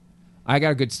me. I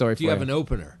got a good story Do for you you. have an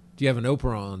opener? Do you have an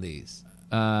opener on these?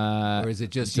 Or is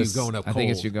it just you going up I think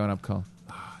it's cold? you going up cold.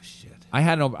 Oh, shit.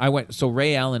 I went, so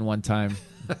Ray Allen one time,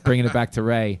 bringing it back to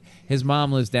Ray, his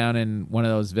mom lives down in one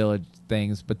of those village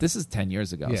things, but this is 10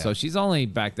 years ago. Yeah. So she's only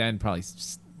back then probably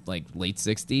like late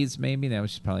 60s maybe. Now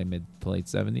she's probably mid to late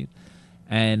 70s.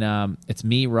 And it's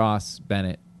me, Ross,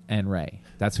 Bennett, and Ray.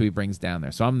 That's who he brings down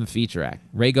there. So I'm the feature act.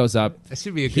 Ray goes up. That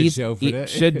should be a good show for that.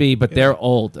 Should be, but they're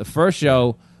old. The first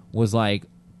show was like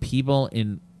people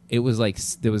in. It was like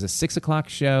there was a 6 o'clock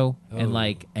show and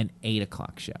like an 8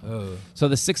 o'clock show. Oh. So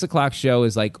the 6 o'clock show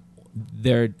is like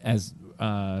they're, as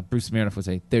Bruce Smirnoff would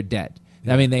say, they're dead.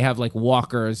 I mean, they have like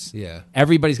walkers. Yeah.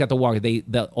 Everybody's got the walker.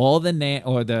 All the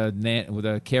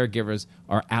caregivers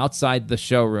are outside the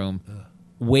showroom,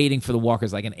 waiting for the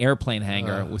walkers, like an airplane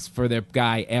hangar was for their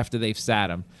guy after they've sat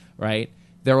him. Right?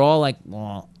 They're all like,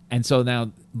 "Wah." And so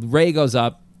now Ray goes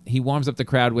up. He warms up the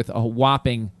crowd with a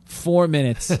whopping 4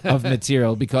 minutes of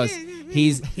material because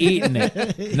he's eating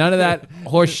it. None of that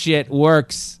horse shit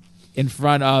works in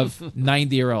front of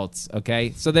 90-year-olds,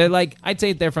 okay? So they're like, I'd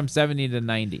say they're from 70 to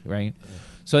 90, right?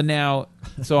 So now,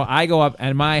 I go up,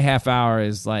 and my half hour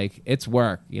is like, it's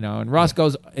work, and Ross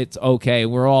goes, it's okay.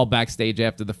 We're all backstage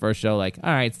after the first show, like, all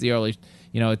right, it's the early,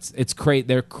 it's crazy.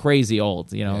 They're crazy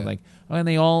old, like, and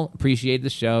they all appreciate the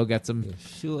show. Got some,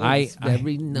 it's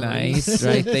very nice.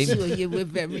 right? Sure, you were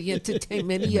very entertaining.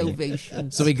 Many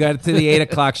ovations. So we got to the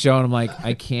 8:00 show, and I'm like,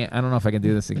 I don't know if I can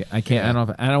do this again. I can't.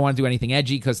 I don't want to do anything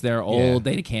edgy because they're old.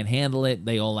 They can't handle it.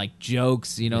 They all like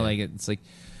jokes, like it's like.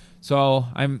 So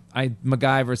I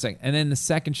MacGyver a second, and then the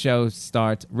second show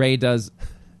starts. Ray does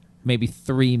maybe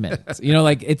 3 minutes.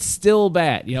 Like it's still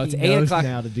bad. It's 8:00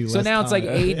 now to do so less now it's like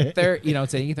time. 8:30.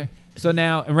 It's 8:30. So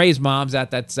now, and Ray's mom's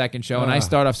at that second show, and I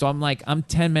start off. So I'm like, I'm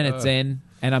 10 minutes in,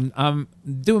 and I'm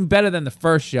doing better than the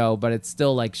first show, but it's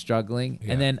still like struggling.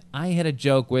 Yeah. And then I hit a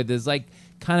joke where there's like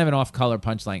kind of an off-color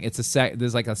punchline. It's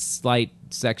there's like a slight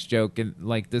sex joke, and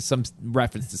like there's some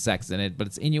reference to sex in it, but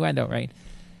it's innuendo, right?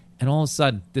 And all of a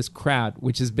sudden, this crowd,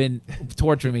 which has been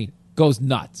torturing me, goes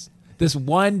nuts. This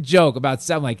one joke about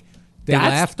something like. They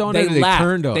laughed on it, or they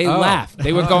turned on it? They Oh. laughed.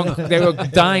 They were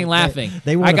dying laughing.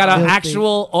 They I wanted got an filthy.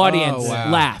 actual audience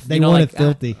wow. laugh. They wanted like,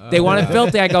 filthy. They wanted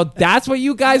filthy. I go, that's what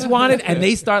you guys wanted? And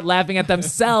they start laughing at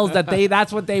themselves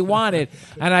that's what they wanted.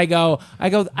 And I go,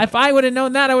 if I would have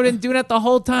known that, I would have been doing it the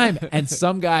whole time. And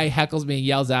some guy heckles me and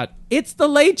yells out, "It's the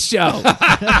Late Show."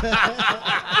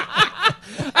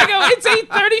 I go, it's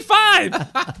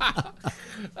 8:35.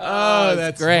 Oh,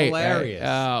 that's great. hilarious.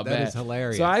 Oh, That man. is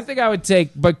hilarious. So I think I would take,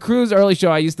 but Crew's early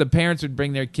show, the parents would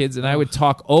bring their kids, and I would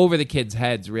talk over the kids'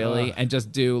 heads, really, and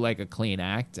just do like a clean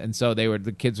act. And so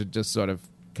the kids would just sort of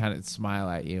kind of smile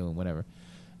at you and whatever.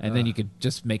 And then you could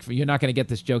just you're not going to get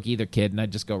this joke either, kid, and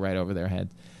I'd just go right over their head.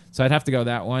 So I'd have to go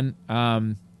that one.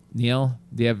 Neil,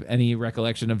 do you have any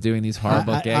recollection of doing these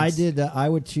horrible gigs? I did. I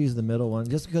would choose the middle one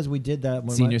just because we did that.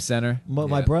 When Senior Center?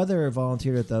 My brother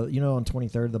volunteered at the, on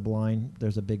 23rd, the blind.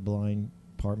 There's a big blind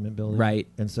apartment building, Right.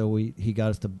 And so he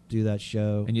got us to do that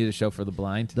show. And you did a show for the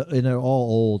blind? And they're all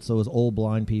old, so it was old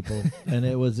blind people, and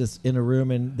it was just in a room,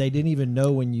 and they didn't even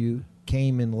know when you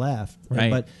came and left. Right.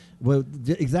 But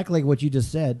exactly like what you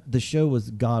just said, the show was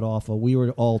god awful. We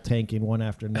were all tanking one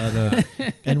after another,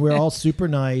 and we're all super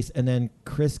nice. And then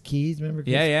Chris Keys, remember?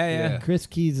 Chris? Yeah. Chris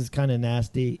Keys is kind of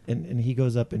nasty, and he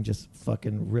goes up and just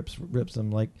fucking rips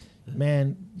them like,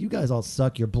 man, you guys all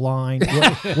suck. You're blind.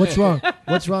 What's wrong?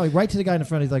 What's wrong? Right to the guy in the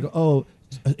front. He's like, oh.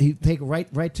 He take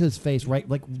right to his face, right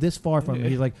like this far from him.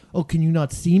 He's like, "Oh, can you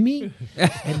not see me?"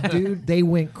 And dude, they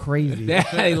went crazy.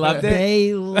 They loved it.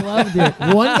 They loved it.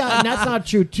 One guy, and that's not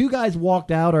true. 2 guys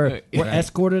walked out or were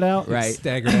escorted out. Right.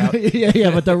 Staggered out.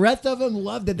 yeah. But the rest of them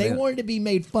loved it. They wanted to be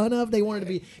made fun of. They wanted to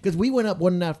be because we went up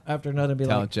one after another and be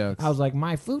Telling like, jokes. I was like,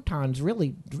 my futon's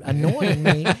really annoying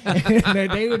me. And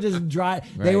they were just dry.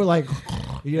 They were like,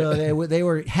 they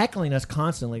were heckling us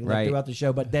constantly throughout the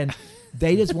show. But then.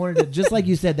 They just wanted it, just like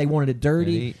you said, they wanted it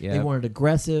dirty. Yep. They wanted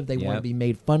aggressive. They wanted to be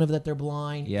made fun of that they're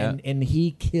blind. Yep. And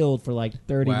he killed for like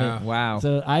 30 minutes. Wow.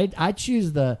 So I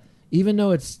choose even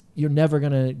though you're never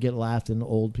going to get laughed in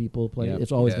old people play. Yep.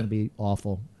 It's always going to be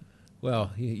awful.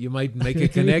 Well, you might make a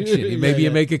connection. Maybe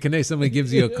you make a connection. Somebody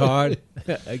gives you a card.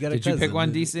 I got a Did you pick cousin.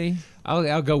 one, DC?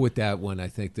 I'll go with that one. I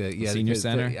think that Senior because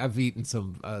Center? I've eaten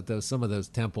some of those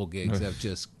temple gigs. Have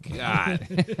just God,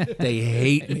 they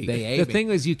hate me. They hate the me. thing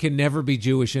is, you can never be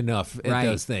Jewish enough at Right.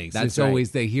 those things. That's it's right. always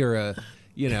they hear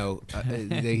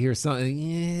they hear something.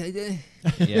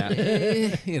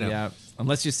 Yeah. Yeah.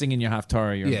 Unless you're singing your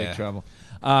Haftarah, you're in Yeah. big trouble.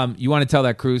 You want to tell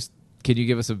that cruise? Could you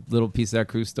give us a little piece of that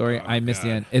cruise story? I missed the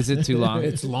end. Is it too long?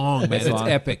 It's long, man. It's It's long.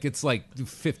 epic. It's like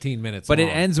 15 minutes. But long.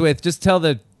 it ends with, just tell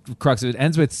the crux of it. It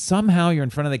ends with somehow you're in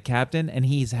front of the captain and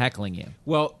he's heckling you.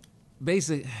 Well,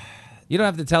 basically, You don't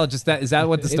have to tell it. Just that. Is that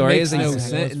what the story makes is? no That's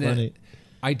sense. funny.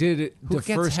 I did it. Who The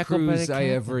gets first heckled by the cruise I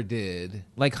captain? ever did.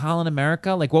 Like Holland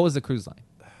America? Like what was the cruise line?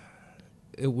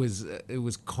 It was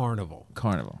Carnival.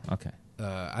 Carnival. Okay.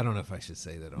 I don't know if I should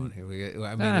say that on here.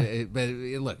 I mean,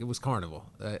 Ah. look, it was Carnival.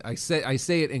 I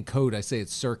say it in code. I say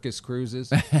it's Circus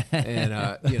Cruises,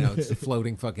 and it's the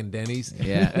floating fucking Denny's.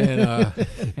 Yeah.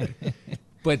 And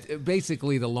but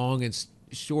basically, the long and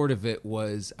short of it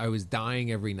was, I was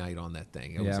dying every night on that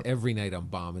thing. It was Yep. every night on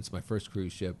bomb. It's my first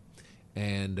cruise ship,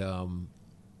 and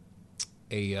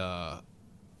the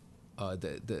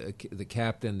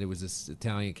captain. There was this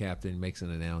Italian captain makes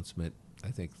an announcement. I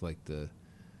think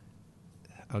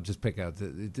I'll just pick out.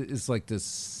 It's like the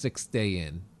 6th day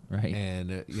in, Right.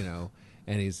 And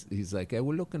and he's like,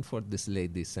 we're looking for this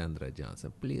lady Sandra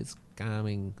Johnson. Please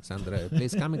coming to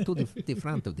the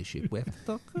front of the ship. We have to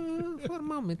talk for a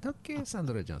moment. Okay,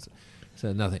 Sandra Johnson.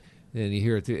 So nothing. And you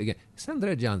hear it again.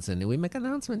 Sandra Johnson, we make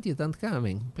announcement you don't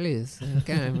coming. Please,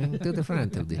 coming to the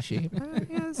front of the ship.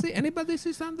 Yeah, see, anybody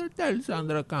see Sandra? Tell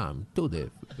Sandra come to the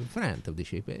front of the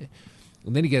ship.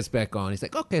 And then he gets back on. He's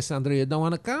like, okay, Sandra, you don't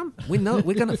want to come? We know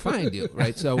we're going to find you,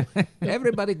 right? So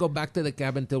everybody go back to the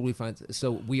cabin till we find.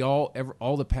 So we all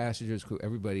the passengers, crew,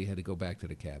 everybody had to go back to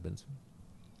the cabins.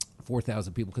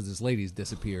 4,000 people because this lady's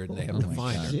disappeared and they have to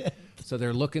find her. Yeah. So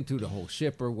they're looking through the whole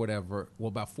ship or whatever. Well,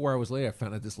 about 4 hours later, I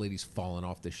found out this lady's fallen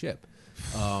off the ship.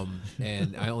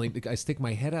 And I stick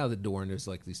my head out of the door and there's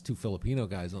like these 2 Filipino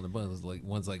guys on the boat. Like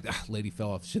one's like, lady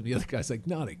fell off the ship. The other guy's like,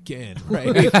 not again,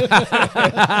 right?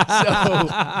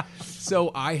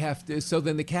 so I have to. So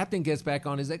then the captain gets back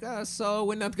on. He's like, so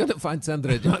we're not gonna find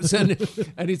Sandra Johnson.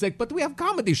 And he's like, but we have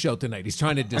comedy show tonight. He's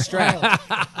trying to distract.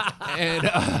 And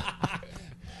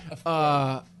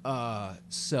I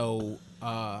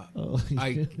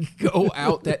go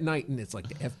out that night and it's like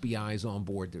the FBI's on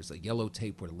board. There's a yellow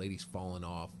tape where the lady's falling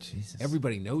off. Jesus.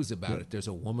 Everybody knows about it. There's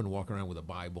a woman walking around with a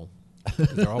Bible.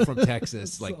 They're all from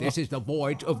Texas. Like, this is the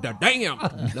voyage of the dam.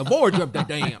 The voyage of the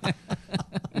dam.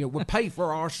 You know, we pay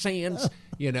for our sins.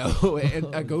 You know,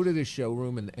 and I go to the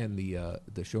showroom and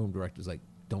the showroom director's like,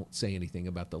 don't say anything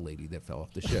about the lady that fell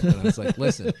off the ship. And I was like,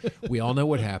 listen, we all know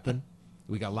what happened.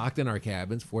 We got locked in our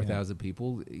cabins, 4,000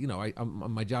 people. You know,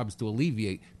 my job is to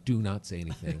alleviate. Do not say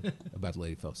anything about the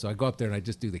lady fell. So I go up there and I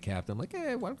just do the captain. I'm like,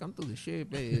 hey, welcome to the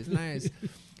ship. Hey, it's nice.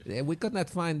 We could not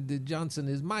find the Johnson.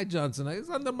 Is my Johnson? It's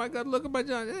under my God. Look at my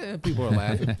Johnson. People are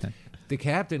laughing. The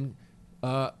captain,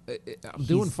 I'm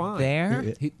doing fine.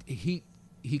 There?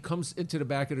 He comes into the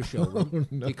back of the showroom. Oh,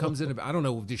 no. He comes in. I don't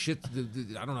know the shit.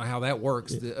 I don't know how that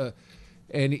works.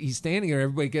 And he's standing there.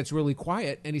 Everybody gets really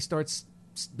quiet, and he starts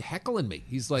heckling me.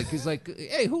 He's like,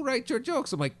 hey, who writes your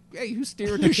jokes? I'm like, hey, you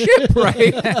steering the ship,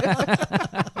 right?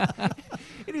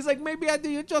 And he's like, maybe I do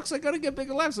your jokes. I gotta get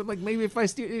bigger laughs. I'm like, maybe if I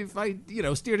steer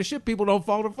the ship, people don't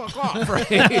fall the fuck off, right?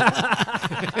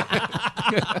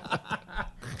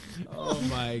 Oh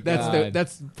my God.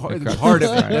 That's part of it.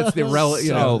 That's the relevant.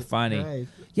 So funny. Right.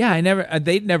 Yeah,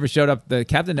 they never showed up. The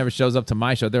captain never shows up to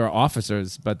my show. There were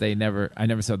officers, but I never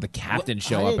saw the captain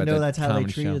show up I didn't at know the that's how they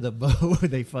comedy treated show. the boat.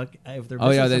 They fuck. If they're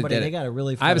missing somebody, they got to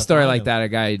really. I have a story like that. A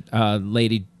guy,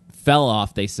 lady fell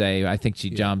off. They say. I think she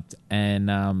jumped, and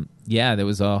there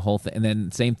was a whole thing. And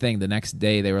then same thing. The next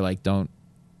day, they were like, "Don't."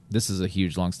 This is a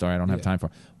huge long story. I don't have time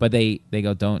for. But they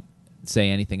go, "Don't say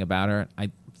anything about her."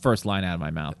 First line out of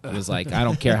my mouth. It was like, I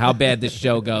don't care how bad this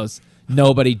show goes.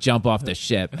 Nobody jump off the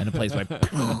ship, and the place went.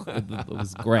 It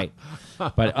was great,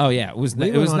 but it was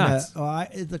nuts.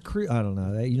 The cruise. I don't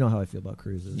know. You know how I feel about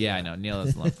cruises. Yeah, I know. Neil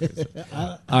doesn't love cruises.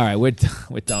 All right, we're done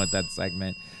with that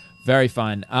segment. Very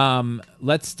fun.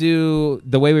 Let's do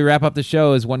the way we wrap up the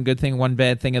show is one good thing, one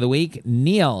bad thing of the week.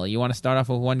 Neil, you want to start off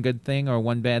with one good thing or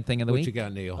one bad thing of the week? What you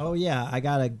got, Neil? Oh yeah, I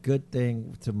got a good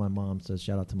thing to my mom. So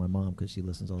shout out to my mom because she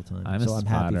listens all the time. I'm I'm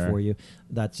happy for you.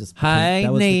 That's just hi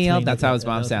that was Neil. the That's how his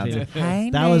mom sounds.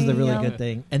 Hi, that was the really Neil. good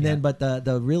thing. And then, but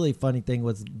the really funny thing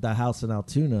was the house in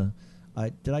Altoona.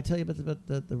 Did I tell you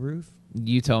about the roof?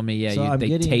 You told me, yeah. So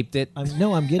They taped it. I'm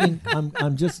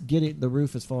just getting the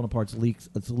roof is falling apart. It's leaks.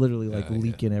 It's literally like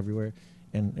leaking everywhere,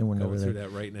 and we're Going never through there.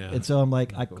 that right now. And so I'm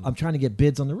like, I'm trying to get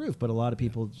bids on the roof, but a lot of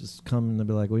people just come and they'll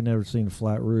be like, "We never seen a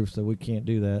flat roof, so we can't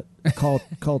do that."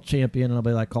 Call Champion, and I'll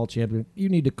be like, "Call Champion. You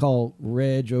need to call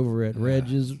Reg over at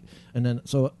Reg's." And then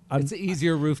it's an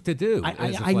easier roof to do.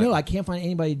 I know I can't find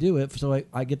anybody to do it, so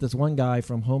I get this one guy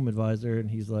from Home Advisor,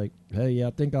 and he's like, "Hey, yeah,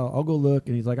 I think I'll go look."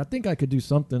 And he's like, "I think I could do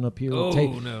something up here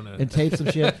and tape some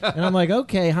shit." And I'm like,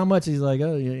 "Okay, how much?" He's like,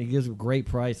 "Oh, yeah." He gives a great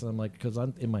price. And I'm like, because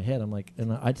I'm in my head, I'm like,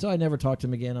 so I never talked to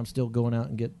him again. I'm still going out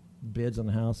and get bids on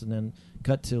the house, and then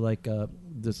cut to like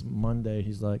this Monday.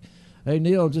 He's like, "Hey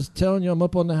Neil, just telling you, I'm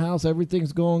up on the house.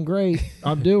 Everything's going great.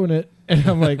 I'm doing it." And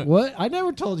I'm like, "What? I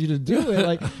never told you to do it."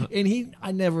 Like, and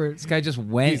I never. This guy just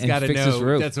went He's and got to fixed know. his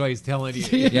roof. That's why he's telling you.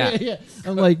 Yeah.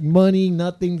 I'm like, money,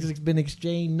 nothing's been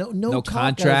exchanged. No talk.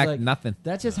 contract, Like, nothing.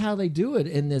 That's just how they do it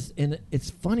in this. And it's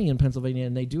funny in Pennsylvania,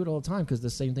 and they do it all the time because the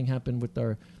same thing happened with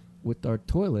our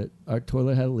toilet. Our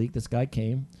toilet had a leak. This guy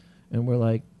came, and we're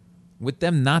like, with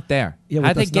them not there. "Yeah,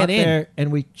 how'd with they us get not in?" there,"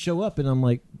 and we show up, and I'm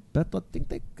like, "Beth, I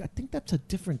think that's a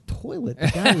different toilet." The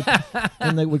guy would,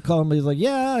 and they would call him. He's like,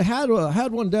 "Yeah, I had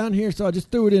one down here, so I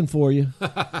just threw it in for you."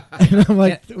 And I'm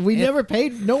like, "We never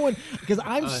paid no one because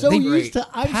I'm so used to."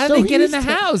 How do they get in the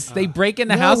house? They break in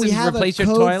the house we and have replace a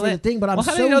your code toilet. for the thing, but I'm well,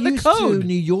 how so do you know the used code? to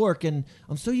New York, and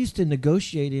I'm so used to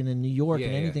negotiating in New York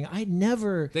and Yeah. anything. I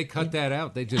never. They cut that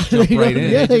out. They just jump You know, right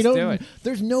in. Yeah, they just don't. do it.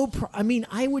 There's no. I mean,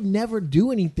 I would never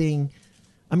do anything.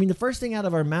 I mean, the first thing out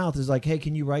of our mouth is like, hey,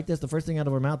 can you write this? The first thing out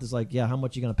of our mouth is like, yeah, how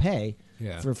much you going to pay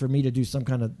for me to do some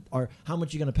kind of, or how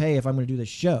much you going to pay if I'm going to do this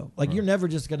show? Like, you're never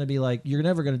just going to be like, you're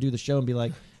never going to do the show and be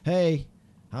like, hey,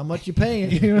 how much you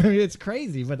paying? You know what I mean? It's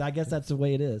crazy, but I guess that's the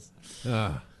way it is.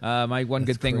 My one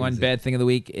good thing, crazy. one bad thing of the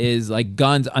week is like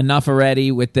guns. Enough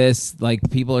already with this. Like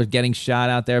people are getting shot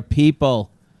out there.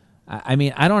 People. I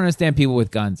mean, I don't understand people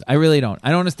with guns. I really don't. I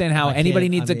don't understand how anybody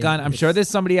needs a gun. I'm sure there's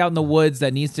somebody out in the woods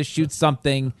that needs to shoot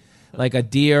something like a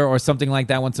deer or something like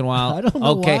that once in a while. I don't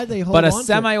know why they hold but a on to it.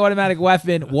 semi-automatic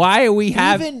weapon. Why are we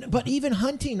having? Even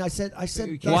hunting. I said.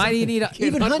 Why do you need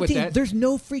even hunt with hunting? that. There's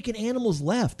no freaking animals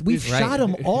left. We've Right. shot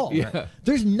them all. Yeah.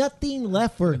 There's nothing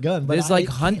left for a gun. But There's I like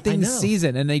can't- hunting I know.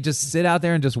 season, and they just sit out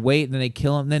there and just wait, and then they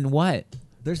kill them. Then what?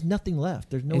 There's nothing left.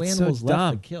 There's no It's so animals left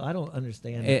dumb. to kill. I don't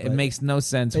understand It but makes no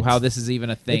sense it's- how this is even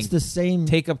a thing. It's the same.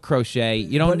 Take up crochet.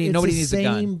 You don't but need. it's Nobody the needs a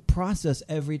gun. Same process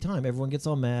every time. Everyone gets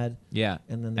all mad. Yeah,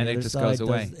 And then the it other just side goes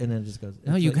away. and then it just goes.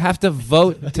 No, it's you like- have to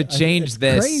vote to change It's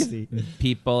this. crazy.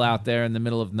 People out there in the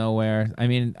middle of nowhere. I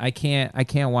mean, I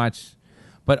can't watch,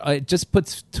 but it just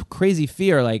puts crazy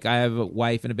fear. Like I have a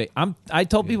wife and a baby. I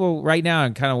told people right now,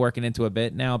 I'm kind of working into a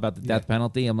bit now about the death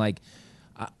penalty. I'm like,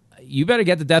 you better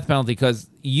get the death penalty because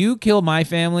you kill my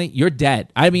family, you're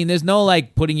dead. I mean, there's no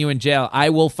like putting you in jail. I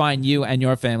will find you and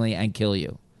your family and kill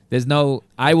you. There's no,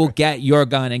 I will get your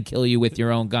gun and kill you with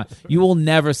your own gun. You will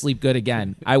never sleep good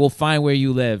again. I will find where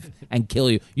you live and kill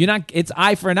you. You're not, it's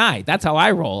eye for an eye. That's how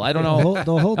I roll. I don't know.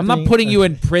 The whole I'm not thing- putting you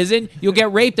in prison. You'll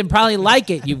get raped and probably like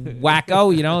it, you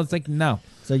wacko. You know, it's like, no.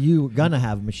 So you gonna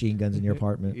have machine guns in your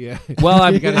apartment? Yeah. Well,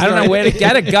 I don't know where to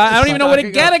get a gun. I don't even know where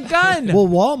to get a gun. Well,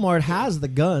 Walmart has the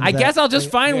gun. I guess I'll just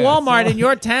find Walmart in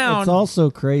your town. It's also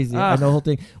crazy. I Ugh. know the whole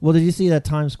thing. Well, did you see that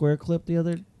Times Square clip the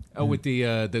other? Oh, with the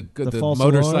false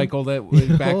motorcycle that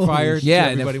backfired. Yeah,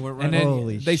 everybody and went then running.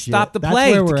 Holy they shit. stopped the That's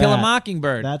play where to we're kill a at.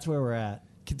 mockingbird. That's where we're at.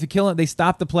 To kill it, they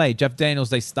stopped the play. Jeff Daniels,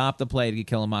 they stopped the play to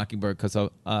kill a mockingbird because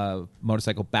a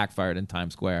motorcycle backfired in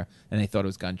Times Square, and they thought it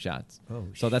was gunshots. Oh,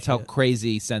 so that's how shit.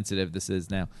 crazy sensitive this is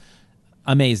now.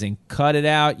 Amazing. Cut it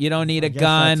out. You don't need a guess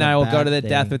gun. that's a I will go bad to the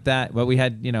death thing. with that. But we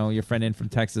had, your friend in from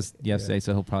Texas yesterday,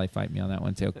 so he'll probably fight me on that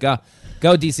one too. Go,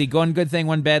 DC. Go on. Good thing.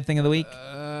 One bad thing of the week.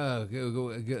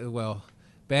 Well,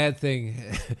 bad thing.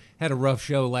 Had a rough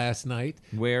show last night.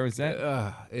 Where was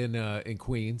that? In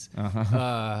Queens.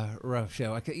 Uh-huh. Rough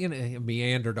show. I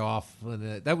meandered off.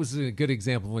 And, that was a good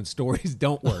example of when stories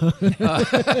don't work.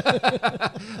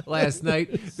 Last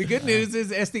night. The good news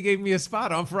is Esty gave me a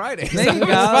spot on Friday. There So you I was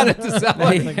go. spotted to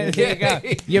someone. There you go.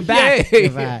 You're back. Yay. You're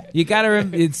back. You gotta.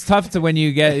 It's tough to when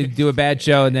you do a bad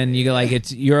show and then you go like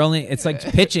it's like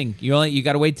pitching. You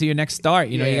gotta wait till your next start.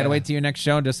 You Yeah. gotta wait till your next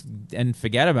show and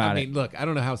forget about I it. mean, look, I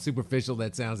don't know how superficial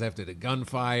that sounds after the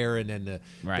gunfire and then the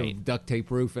Right. duct tape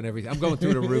roof and everything. I'm going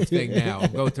through the roof thing now.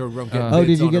 I'm going through a room. Getting Oh, bids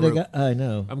did you on get the a roof. gun? I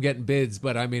know. I'm getting bids,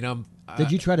 but I mean, Did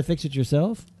you try to fix it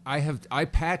yourself? I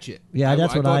patch it. Yeah,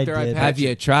 that's what go up I there, did. patch Have you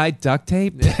it. tried duct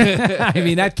tape? I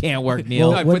mean, that can't work,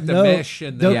 Neil. I put the mesh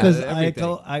and the- because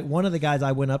everything. one of the guys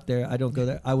I went up there. I don't go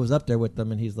there. I was up there with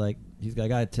them, and he's like, I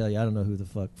gotta tell you, I don't know who the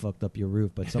fuck fucked up your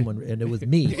roof, but someone, and it was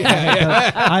me.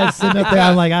 I was sitting up there.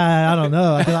 I'm like, I don't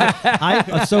know.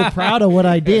 I'm so proud of what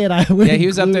I did. I went Yeah, and he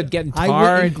was up there glued- getting I tar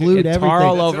went and glued and tar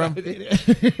everything. all over him.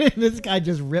 This guy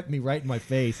just ripped me right in my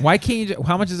face. Why can't you?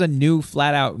 How much is a new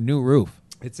flat out new roof?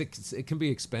 It can be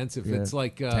expensive. Yeah. It's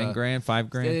like 10 grand, 5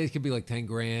 grand. It could be like 10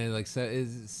 grand, like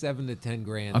 7 to 10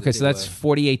 grand. Okay, to so do that's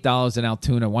 $48 in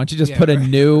Altoona. Why don't you just Yeah, put a right.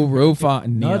 new roof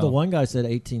on? No, Neil? the one guy said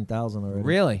 18,000 already.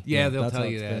 Really? Yeah, they'll that's tell how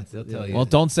you that. expensive, They'll tell yeah. you. Well,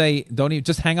 don't even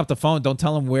just hang up the phone. Don't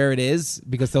tell them where it is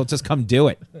because they'll just come do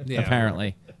it. Yeah,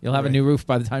 apparently, you'll have a new roof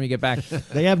by the time you get back.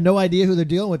 They have no idea who they're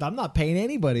dealing with. I'm not paying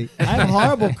anybody. I have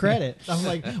horrible credit. I'm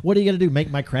like, what are you going to do?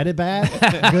 Make my credit bad?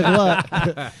 Good luck.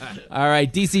 All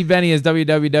right, DC Benny is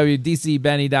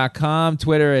www.dcbenny.com.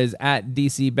 Twitter is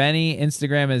 @DCBenny.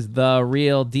 Instagram is The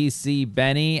Real DC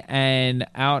Benny. And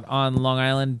out on Long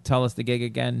Island, tell us the gig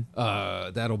again.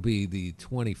 That'll be the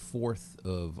 24th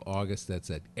of August. That's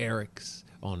at Eric's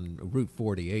on Route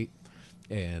 48.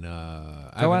 And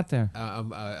Go out there.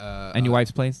 And your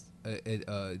wife's place?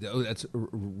 That's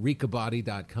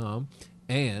ricabody.com.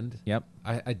 And Yep.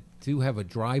 I do have a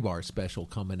dry bar special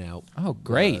coming out. Oh,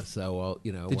 great. So,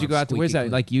 Did you go out to, where's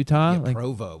that, like Utah? Yeah, Like-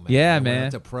 Provo, man. Yeah, I man. went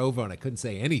out to Provo, and I couldn't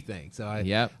say anything. So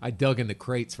Yep. I dug in the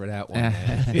crates for that one,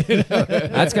 man.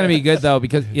 That's going to be good, though,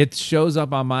 because it shows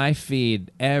up on my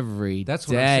feed every That's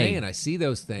what day. I'm saying. I see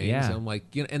those things. Yeah. I'm like,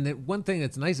 and the one thing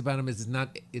that's nice about them is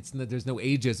there's no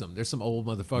ageism. There's some old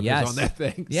motherfuckers Yes. on that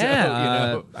thing.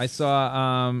 Yeah, So, I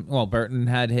saw. Burton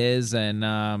had his, and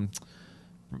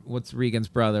what's Regan's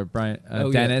brother, Brian Oh,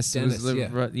 yeah, Dennis. Dennis, was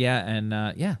the- yeah.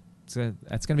 and so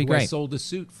that's gonna be Who I great. sold a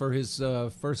suit for his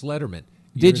first Letterman.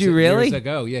 Did you really? Years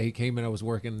ago, yeah. He came in. I was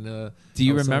working. Do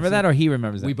you I was remember selling that, suit. or he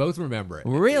remembers that? We both remember it.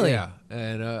 Really? Yeah.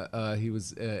 And he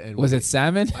was. And Was it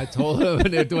salmon? I told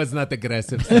him it was not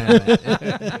aggressive salmon.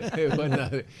 It was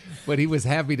not, but he was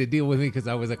happy to deal with me because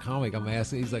I was a comic. I'm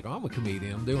asking. He's like, "Oh, I'm a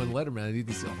comedian. I'm doing Letterman." I need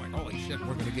to see. I'm like, "Holy shit,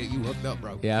 we're gonna get you hooked up,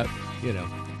 bro." Yeah. You know.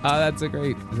 Oh, that's a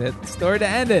great story to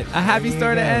end it. A happy There you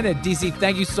story to go. end it. DC,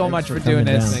 thank you so much for for doing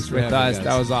coming this down. Thanks for with having me, us. guys.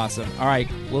 That was awesome. All right,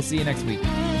 we'll see you next week.